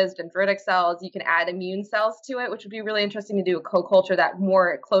macrophages, dendritic cells, you can add immune cells to it, which would be really interesting to do a co-culture that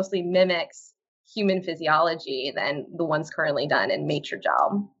more closely mimics human physiology than the ones currently done in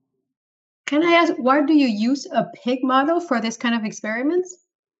matrigel. Can I ask, why do you use a pig model for this kind of experiments?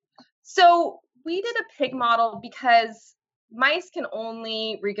 So we did a pig model because mice can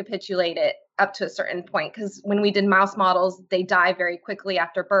only recapitulate it up to a certain point, because when we did mouse models, they die very quickly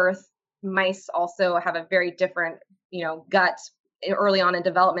after birth. Mice also have a very different, gut early on in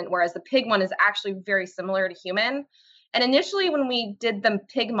development, whereas the pig one is actually very similar to human. And initially, when we did the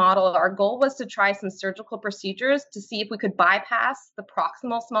pig model, our goal was to try some surgical procedures to see if we could bypass the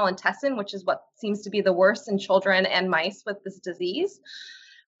proximal small intestine, which is what seems to be the worst in children and mice with this disease.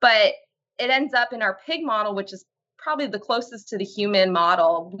 But it ends up in our pig model, which is probably the closest to the human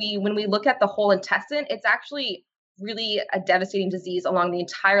model. When we look at the whole intestine, it's actually really a devastating disease along the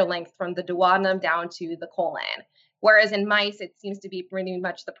entire length from the duodenum down to the colon. Whereas in mice, it seems to be pretty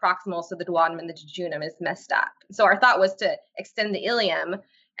much the proximal, so the duodenum and the jejunum is messed up. So our thought was to extend the ileum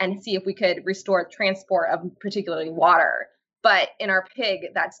and see if we could restore transport of particularly water. But in our pig,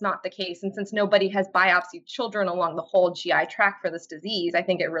 that's not the case. And since nobody has biopsied children along the whole GI tract for this disease, I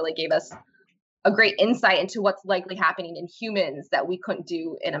think it really gave us a great insight into what's likely happening in humans that we couldn't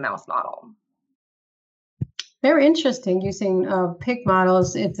do in a mouse model. Very interesting using pig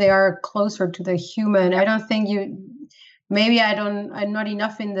models if they are closer to the human. I don't think I'm not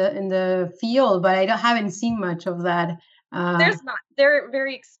enough in the field, but haven't seen much of that. They're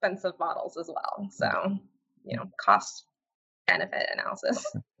very expensive models as well. So, cost benefit analysis.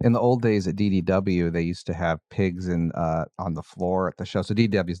 In the old days at DDW, they used to have pigs on the floor at the show. So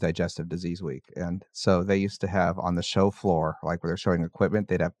DDW is Digestive Disease Week. And so they used to have on the show floor, like where they're showing equipment,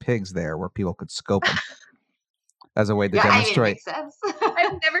 they'd have pigs there where people could scope them. As a way to demonstrate. It makes sense.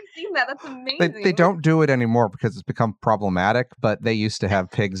 I've never seen that. That's amazing. They don't do it anymore because it's become problematic, but they used to have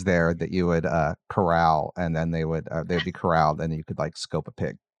pigs there that you would corral, and then they would be corralled, and you could scope a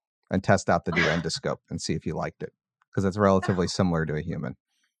pig and test out the new endoscope and see if you liked it, because it's relatively similar to a human.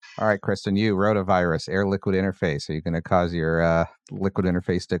 All right, Kristen, you, rotavirus, air-liquid interface. Are you going to cause your liquid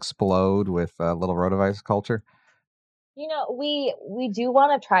interface to explode with little rotavirus culture? We do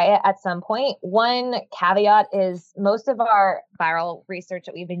want to try it at some point. One caveat is most of our viral research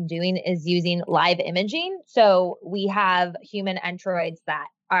that we've been doing is using live imaging. So we have human enteroids that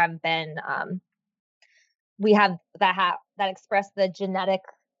have been, that express the genetic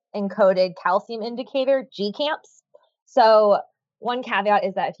encoded calcium indicator, GCAMPs. So one caveat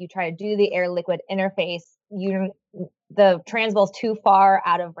is that if you try to do the air-liquid interface, the transwell's too far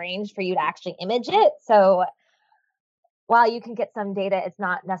out of range for you to actually image it. So while you can get some data, it's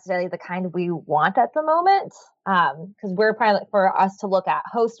not necessarily the kind we want at the moment, because we're primarily, for us to look at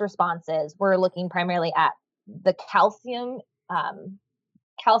host responses, we're looking primarily at the calcium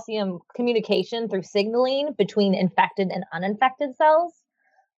communication through signaling between infected and uninfected cells,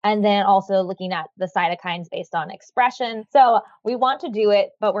 and then also looking at the cytokines based on expression. So we want to do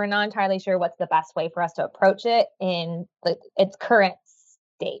it, but we're not entirely sure what's the best way for us to approach it in its current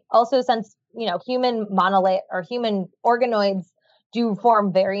state. Also, since human monolayer or human organoids do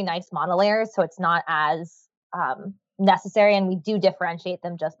form very nice monolayers, so it's not as necessary, and we do differentiate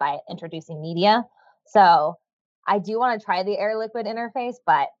them just by introducing media. So I do want to try the air-liquid interface,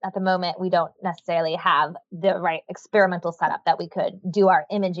 but at the moment we don't necessarily have the right experimental setup that we could do our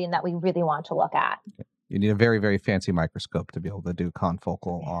imaging that we really want to look at. You need a very, very fancy microscope to be able to do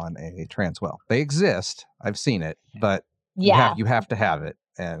confocal on a transwell. They exist. I've seen it, but you have to have it,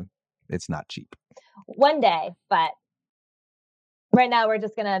 and it's not cheap. One day, but right now we're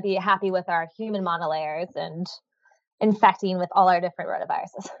just going to be happy with our human monolayers and infecting with all our different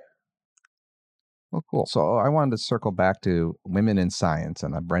rotaviruses. Well, cool. So I wanted to circle back to women in science,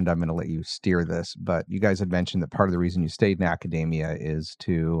 and Brenda, I'm going to let you steer this. But you guys had mentioned that part of the reason you stayed in academia is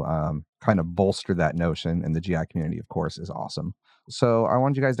to kind of bolster that notion, and the GI community, of course, is awesome. So I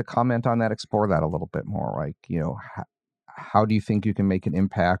wanted you guys to comment on that, explore that a little bit more. Like, how do you think you can make an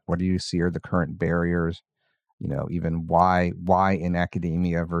impact? What do you see are the current barriers? Even why in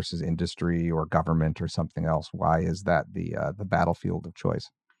academia versus industry or government or something else? Why is that the battlefield of choice?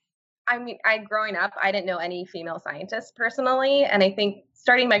 I mean, growing up, I didn't know any female scientists personally. And I think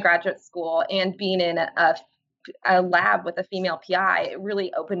starting my graduate school and being in a lab with a female PI, it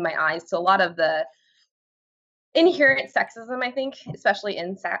really opened my eyes to a lot of the inherent sexism, I think, especially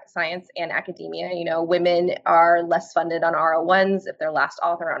in science and academia. Women are less funded on R01s if they're last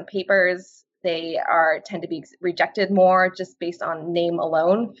author on papers. They tend to be rejected more just based on name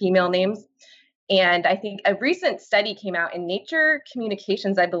alone, female names. And I think a recent study came out in Nature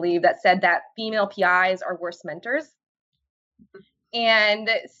Communications, I believe, that said that female PIs are worse mentors. And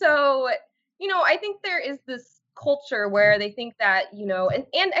so, I think there is this culture where they think that,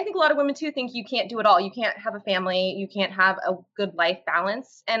 and I think a lot of women too think you can't do it all. You can't have a family. You can't have a good life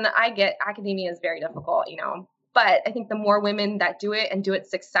balance. And I get academia is very difficult, but I think the more women that do it and do it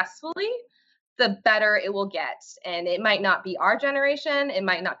successfully, the better it will get. And it might not be our generation, it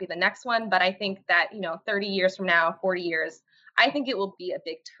might not be the next one, but I think that, 30 years from now, 40 years, I think it will be a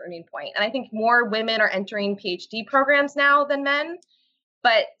big turning point. And I think more women are entering PhD programs now than men,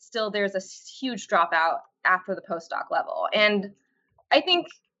 but still there's a huge dropout after the postdoc level. And I think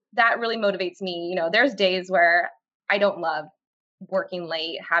that really motivates me. There's days where I don't love working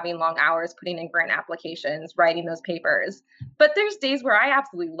late, having long hours, putting in grant applications, writing those papers. But there's days where I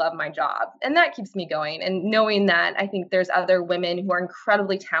absolutely love my job, and that keeps me going. And knowing that I think there's other women who are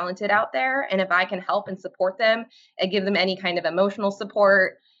incredibly talented out there, and if I can help and support them and give them any kind of emotional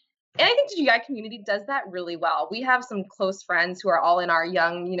support. And I think the GI community does that really well. We have some close friends who are all in our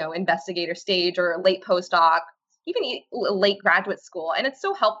young, investigator stage or late postdoc, even late graduate school. And it's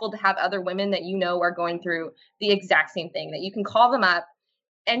so helpful to have other women that are going through the exact same thing, that you can call them up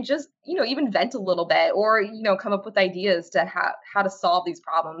and just, even vent a little bit, or, come up with ideas to how to solve these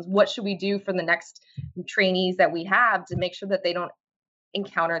problems. What should we do for the next trainees that we have to make sure that they don't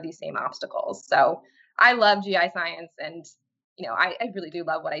encounter these same obstacles? So I love GI science, and I really do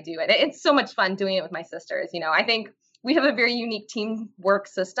love what I do. And it's so much fun doing it with my sisters. I think we have a very unique teamwork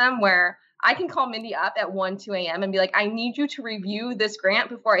system where I can call Mindy up at 1, 2 a.m. and be like, I need you to review this grant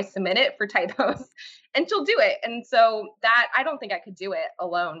before I submit it for typos. And she'll do it. And so that, I don't think I could do it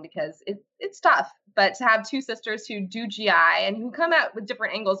alone because it's tough. But to have two sisters who do GI and who come out with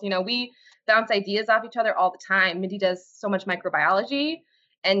different angles, we bounce ideas off each other all the time. Mindy does so much microbiology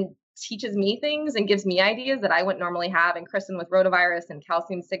and teaches me things and gives me ideas that I wouldn't normally have. And Kristen with rotavirus and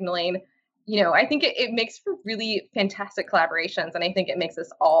calcium signaling. I think it makes for really fantastic collaborations, and I think it makes us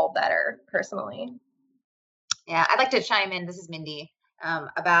all better personally. Yeah, I'd like to chime in. This is Mindy,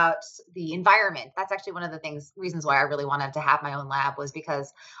 about the environment. That's actually one of the reasons why I really wanted to have my own lab, was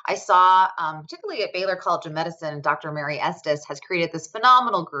because I saw, particularly at Baylor College of Medicine, Dr. Mary Estes has created this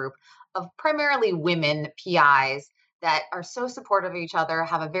phenomenal group of primarily women PIs that are so supportive of each other,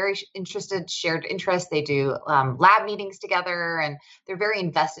 have a very shared interest. They do lab meetings together, and they're very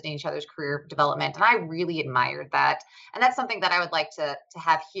invested in each other's career development. And I really admired that. And that's something that I would like to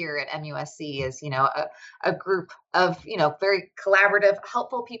have here at MUSC, is, a group of, very collaborative,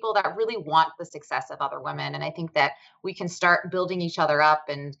 helpful people that really want the success of other women. And I think that we can start building each other up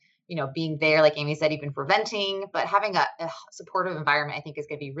and, being there, like Amy said, even preventing, but having a supportive environment, I think, is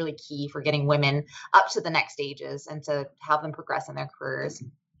going to be really key for getting women up to the next stages and to have them progress in their careers.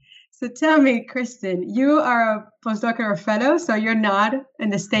 So tell me, Kristen, you are a postdoctoral fellow, so you're not in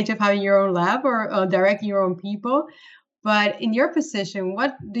the stage of having your own lab or directing your own people. But in your position,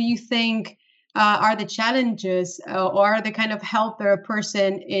 what do you think are the challenges or the kind of help that a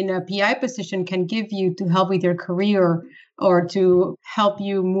person in a PI position can give you to help with your career or to help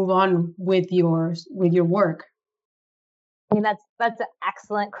you move on with your work? I mean, that's an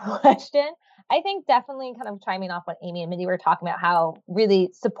excellent question. I think definitely kind of chiming off what Amy and Mindy were talking about, how really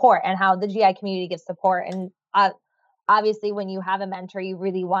support and how the GI community gives support. And obviously, when you have a mentor, you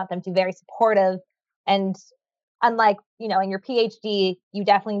really want them to be very supportive. And unlike, in your PhD, you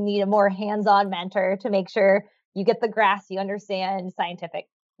definitely need a more hands-on mentor to make sure you get the grasp, you understand scientific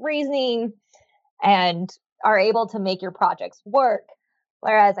reasoning, and are able to make your projects work.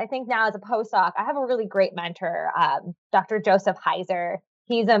 Whereas I think now as a postdoc, I have a really great mentor, Dr. Joseph Heiser.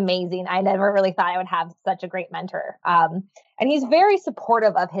 He's amazing. I never really thought I would have such a great mentor. And he's very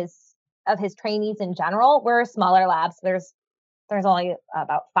supportive of his trainees in general. We're a smaller lab, so there's only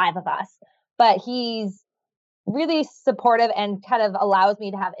about 5 of us. but he's really supportive and kind of allows me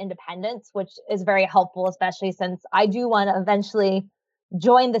to have independence, which is very helpful, especially since I do want to eventually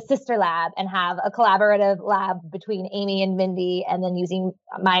join the sister lab and have a collaborative lab between Amy and Mindy, and then using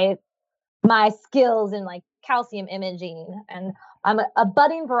my skills in like calcium imaging. And I'm a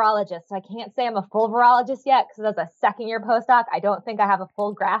budding virologist, so I can't say I'm a full virologist yet, because as a second-year postdoc, I don't think I have a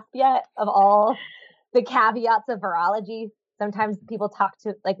full grasp yet of all the caveats of virology. Sometimes people talk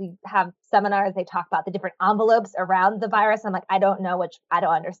to, like, we have seminars, they talk about the different envelopes around the virus. I'm like, I don't know which, I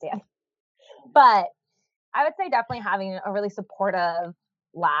don't understand. But I would say definitely having a really supportive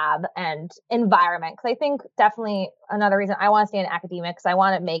lab and environment, because I think definitely another reason I want to stay in academia, because I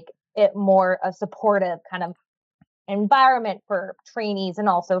want to make it more a supportive kind of environment for trainees and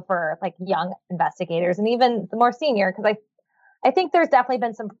also for like young investigators and even the more senior, because I think there's definitely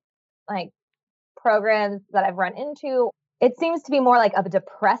been some like programs that I've run into. It seems to be more like a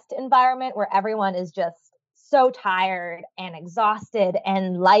depressed environment where everyone is just so tired and exhausted,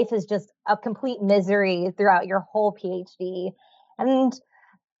 and life is just a complete misery throughout your whole PhD. And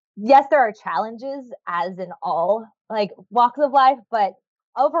yes, there are challenges, as in all like walks of life, but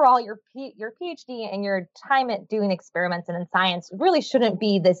overall, your PhD and your time at doing experiments and in science really shouldn't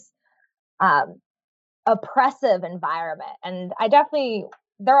be this oppressive environment. And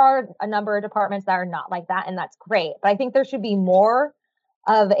there are a number of departments that are not like that, and that's great. But I think there should be more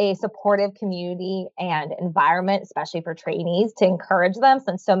of a supportive community and environment, especially for trainees, to encourage them,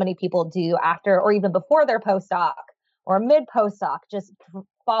 since so many people do after or even before their postdoc or mid postdoc just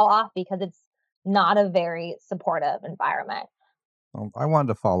fall off because it's not a very supportive environment. Well, I wanted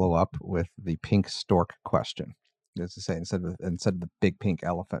to follow up with the pink stork question, as to say, instead of the big pink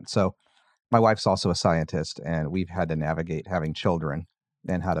elephant. So my wife's also a scientist, and we've had to navigate having children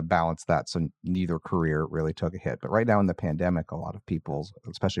and how to balance that. So neither career really took a hit. But right now in the pandemic, a lot of people,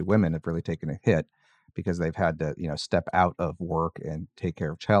 especially women, have really taken a hit because they've had to, step out of work and take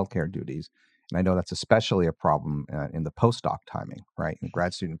care of childcare duties. And I know that's especially a problem in the postdoc timing, right? In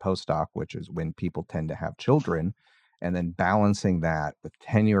grad student postdoc, which is when people tend to have children, and then balancing that with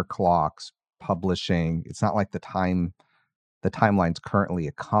tenure clocks, publishing. It's not like the timelines currently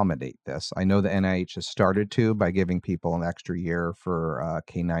accommodate this. I know the NIH has started to by giving people an extra year for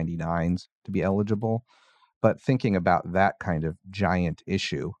K99s to be eligible. But thinking about that kind of giant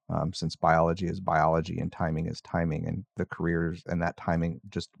issue, since biology is biology and timing is timing, and the careers and that timing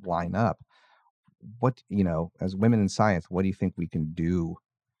just line up, what, as women in science, what do you think we can do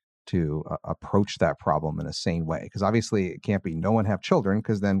to approach that problem in a sane way? Because obviously it can't be no one have children,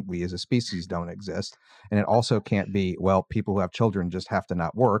 because then we as a species don't exist. And it also can't be, well, people who have children just have to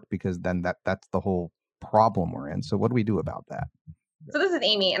not work, because then that's the whole problem we're in. So what do we do about that? So this is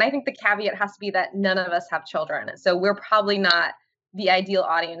Amy, and I think the caveat has to be that none of us have children. So we're probably not the ideal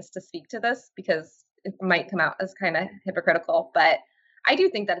audience to speak to this, because it might come out as kind of hypocritical. But I do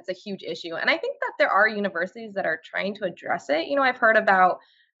think that it's a huge issue. And I think that there are universities that are trying to address it. I've heard about,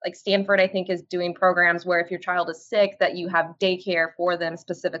 like, Stanford, I think, is doing programs where if your child is sick, that you have daycare for them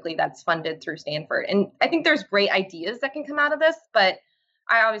specifically that's funded through Stanford. And I think there's great ideas that can come out of this, but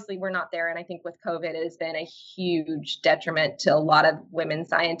we're not there. And I think with COVID, it has been a huge detriment to a lot of women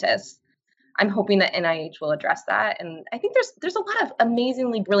scientists. I'm hoping that NIH will address that. And I think there's a lot of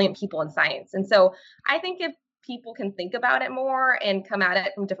amazingly brilliant people in science. And so I think if people can think about it more and come at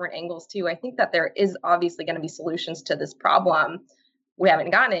it from different angles too, I think that there is obviously going to be solutions to this problem. We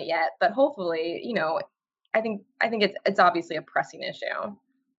haven't gotten it yet, but hopefully, I think it's obviously a pressing issue.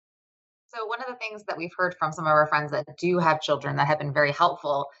 So one of the things that we've heard from some of our friends that do have children that have been very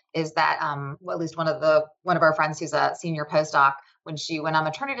helpful is that, at least one of our friends who's a senior postdoc, when she went on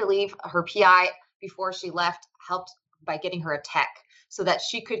maternity leave, her PI before she left helped by getting her a tech, so that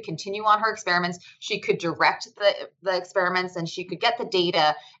she could continue on her experiments. She could direct the experiments, and she could get the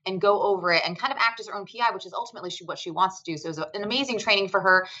data and go over it and kind of act as her own PI, which is ultimately what she wants to do. So it was an amazing training for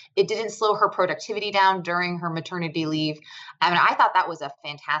her. It didn't slow her productivity down during her maternity leave. I mean, I thought that was a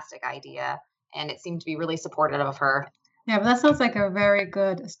fantastic idea, and it seemed to be really supportive of her. Yeah, but that sounds like a very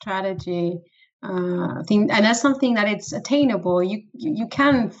good strategy. Thing, and that's something that it's attainable. You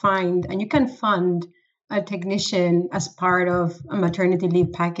can find and you can fund a technician as part of a maternity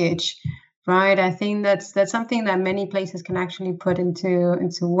leave package, right? I think that's something that many places can actually put into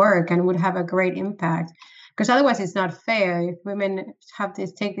work and would have a great impact. Because otherwise, it's not fair if women have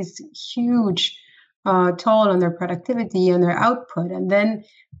to take this huge toll on their productivity and their output, and then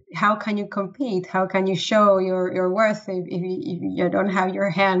how can you compete? How can you show your worth if you don't have your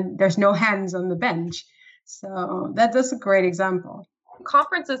hand? There's no hands on the bench. So that's a great example.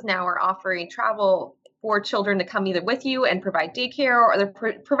 Conferences now are offering travel for children to come either with you and provide daycare, or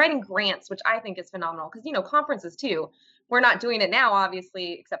they're providing grants, which I think is phenomenal because, conferences too. We're not doing it now,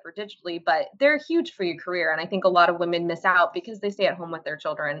 obviously, except for digitally, but they're huge for your career. And I think a lot of women miss out because they stay at home with their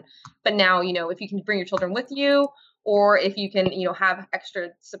children. But now, if you can bring your children with you, or if you can, have extra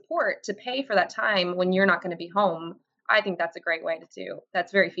support to pay for that time when you're not going to be home, I think that's a great way to do.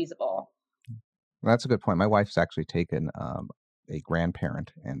 That's very feasible. Well, that's a good point. My wife's actually taken a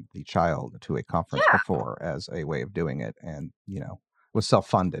grandparent and the child to a conference before as a way of doing it. And, it was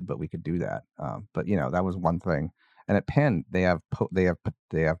self-funded, but we could do that. But, that was one thing. And at Penn, they have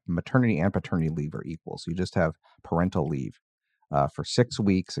maternity and paternity leave are equal. So you just have parental leave for 6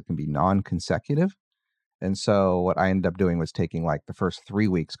 weeks. It can be non-consecutive. And so what I ended up doing was taking like the first 3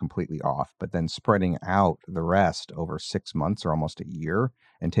 weeks completely off, but then spreading out the rest over 6 months or almost a year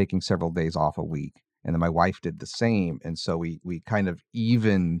and taking several days off a week. And then my wife did the same. And so we kind of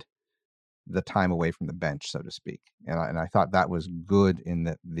evened the time away from the bench, so to speak. And I thought that was good in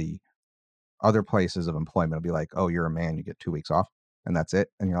that the other places of employment will be like, oh, you're a man, you get 2 weeks off and that's it.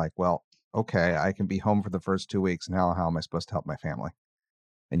 And you're like, well, okay, I can be home for the first 2 weeks. Now, how am I supposed to help my family?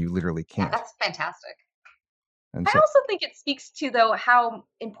 And you literally can't. Yeah, that's fantastic. And I also think it speaks to, though, how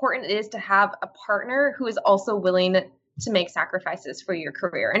important it is to have a partner who is also willing to make sacrifices for your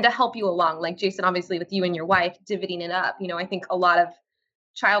career and to help you along. Like Jason, obviously, with you and your wife dividing it up. I think a lot of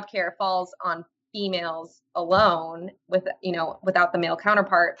childcare falls on females alone without the male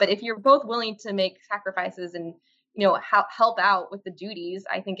counterpart. But if you're both willing to make sacrifices and, help out with the duties,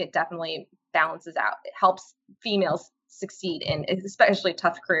 I think it definitely balances out. It helps females succeed in especially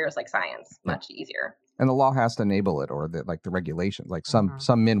tough careers like science much easier. And the law has to enable it, or the regulations. Like some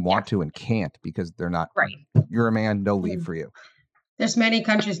men want to and can't because they're not. Right. You're a man, no leave for you. There's many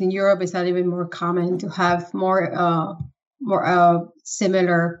countries in Europe. It's not even more common to have more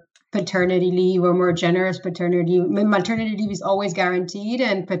similar paternity leave or more generous paternity. Maternity leave is always guaranteed,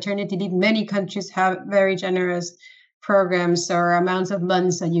 and paternity leave, many countries have very generous programs or amounts of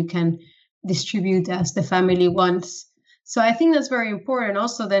months that you can distribute as the family wants. So I think that's very important.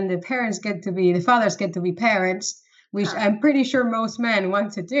 Also, then the fathers get to be parents, which I'm pretty sure most men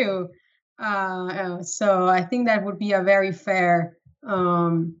want to do. So I think that would be a very fair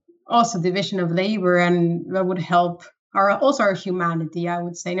also division of labor, and that would help our humanity, I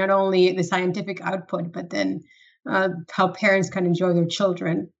would say, not only the scientific output, but then how parents can enjoy their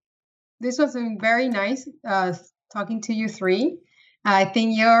children. This was very nice talking to you three. I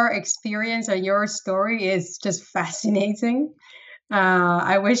think your experience and your story is just fascinating.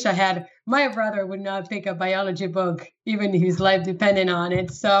 I wish my brother would not pick a biology book, even if his life depended on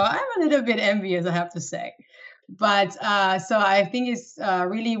it. So I'm a little bit envious, I have to say. But so I think it's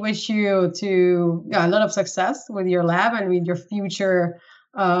really wish you a lot of success with your lab and with your future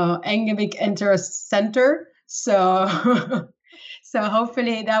Engevik Enter Center. So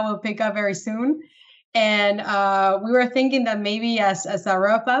hopefully that will pick up very soon. And we were thinking that maybe as a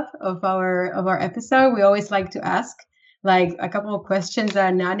wrap up of our episode, we always like to ask like a couple of questions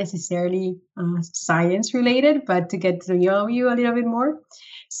that are not necessarily science related, but to get to know you a little bit more.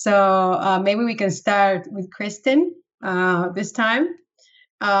 So maybe we can start with Kristen this time.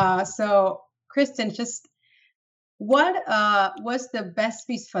 So Kristen, just what was the best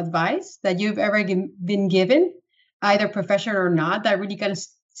piece of advice that you've ever been given, either professional or not, that really kind of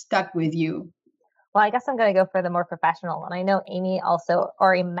stuck with you? Well, I guess I'm going to go for the more professional one. I know Amy also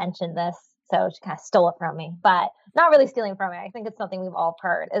already mentioned this, so she kind of stole it from me, but not really stealing from me. I think it's something we've all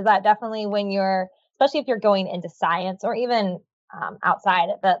heard, is that definitely especially if you're going into science or even outside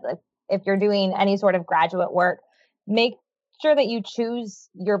of that, if you're doing any sort of graduate work, make sure that you choose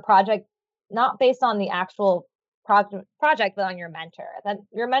your project not based on the actual project, but on your mentor. That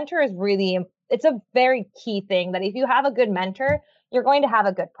your mentor is it's a very key thing, that if you have a good mentor, you're going to have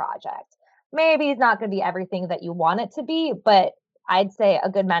a good project. Maybe it's not going to be everything that you want it to be, but I'd say a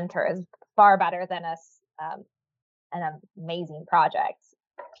good mentor is far better than an amazing project.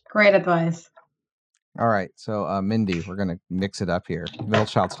 Great advice. All right. So, Mindy, we're going to mix it up here. Middle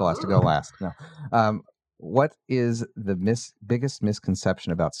child still has to go last. No. What is the biggest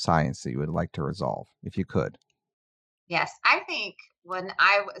misconception about science that you would like to resolve, if you could? Yes, I think when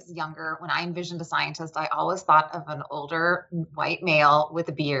I was younger, when I envisioned a scientist, I always thought of an older white male with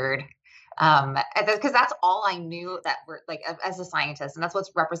a beard. Because that's all I knew that were like as a scientist, and that's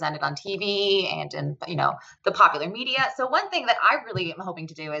what's represented on TV and in the popular media. So one thing that I really am hoping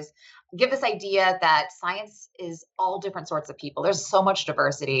to do is give this idea that science is all different sorts of people. There's so much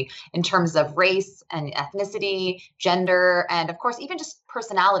diversity in terms of race and ethnicity, gender, and of course even just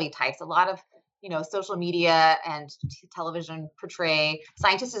personality types. A lot of social media and television portray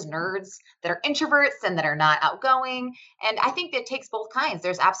scientists as nerds that are introverts and that are not outgoing. And I think that takes both kinds.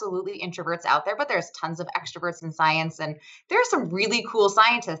 There's absolutely introverts out there, but there's tons of extroverts in science. And there are some really cool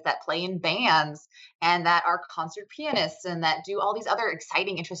scientists that play in bands and that are concert pianists and that do all these other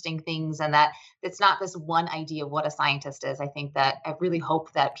exciting, interesting things. And that it's not this one idea of what a scientist is. I think that I really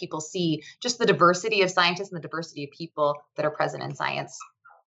hope that people see just the diversity of scientists and the diversity of people that are present in science.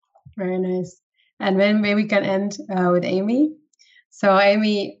 Very nice. And then maybe we can end with Amy. So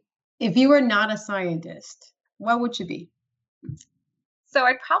Amy, if you were not a scientist, what would you be? So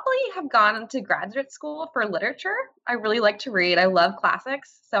I'd probably have gone to graduate school for literature. I really like to read. I love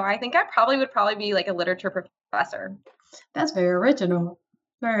classics. So I think I would be like a literature professor. That's very original.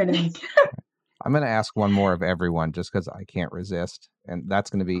 Very nice. I'm going to ask one more of everyone just because I can't resist. And that's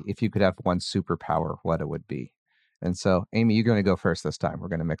going to be, if you could have one superpower, what it would be. And so, Amy, you're going to go first this time. We're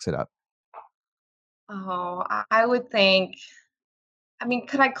going to mix it up. Oh, I would think,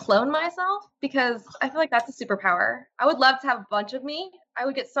 could I clone myself? Because I feel like that's a superpower. I would love to have a bunch of me. I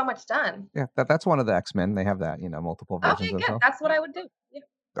would get so much done. Yeah, that's one of the X-Men. They have that, multiple versions Okay, of good. themselves. That's what I would do. Yeah.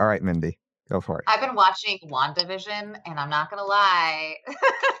 All right, Mindy, go for it. I've been watching WandaVision, and I'm not going to lie.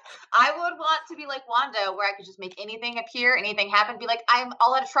 I would want to be like Wanda, where I could just make anything appear, anything happen, be like, I'm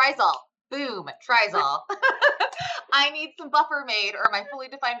all out of Trizol. Boom, Trizol. I need some buffer made or my fully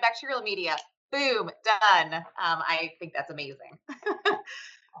defined bacterial media. Boom, done. I think that's amazing.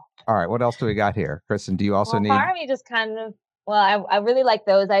 All right, what else do we got here? Kristen, do you also need... Part of me just kind of, I really like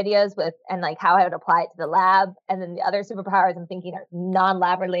those ideas and like how I would apply it to the lab. And then the other superpowers I'm thinking are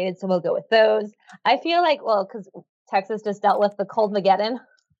non-lab related, so we'll go with those. I feel like, because Texas just dealt with the cold-mageddon.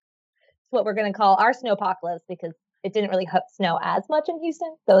 It's what we're going to call our snowpocalypse because it didn't really snow as much in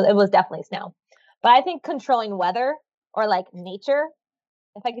Houston. So it was definitely snow. But I think controlling weather or like nature,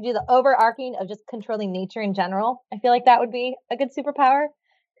 if I could do the overarching of just controlling nature in general, I feel like that would be a good superpower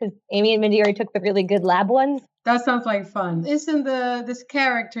because Amy and Mindy already took the really good lab ones. That sounds like fun. Isn't this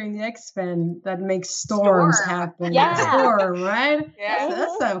character in the X-Men that makes storms happen? Yeah. Storm, right? Yeah.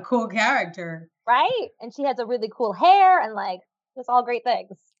 That's a cool character. Right? And she has a really cool hair and like just all great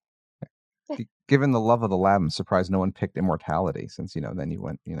things. Given the love of the lab, I'm surprised no one picked immortality since, then you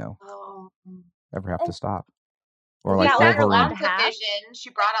wouldn't, ever have to stop. Or like Wolverine. Vision. She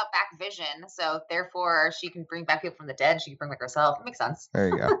brought out back Vision, so therefore she can bring back people from the dead. She can bring back herself. It makes sense. There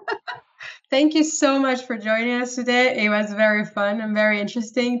you go. Thank you so much for joining us today. It was very fun and very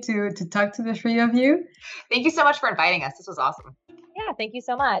interesting to talk to the three of you. Thank you so much for inviting us. This was awesome. Yeah, thank you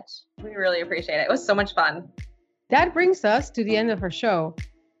so much. We really appreciate it. It was so much fun. That brings us to the end of our show.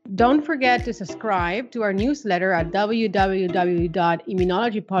 Don't forget to subscribe to our newsletter at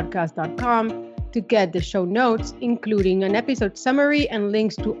www.immunologypodcast.com to get the show notes, including an episode summary and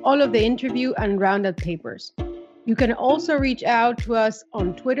links to all of the interview and roundup papers. You can also reach out to us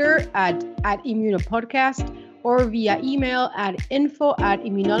on Twitter at Immunopodcast or via email at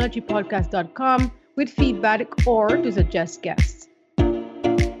info@immunologypodcast.com with feedback or to suggest guests.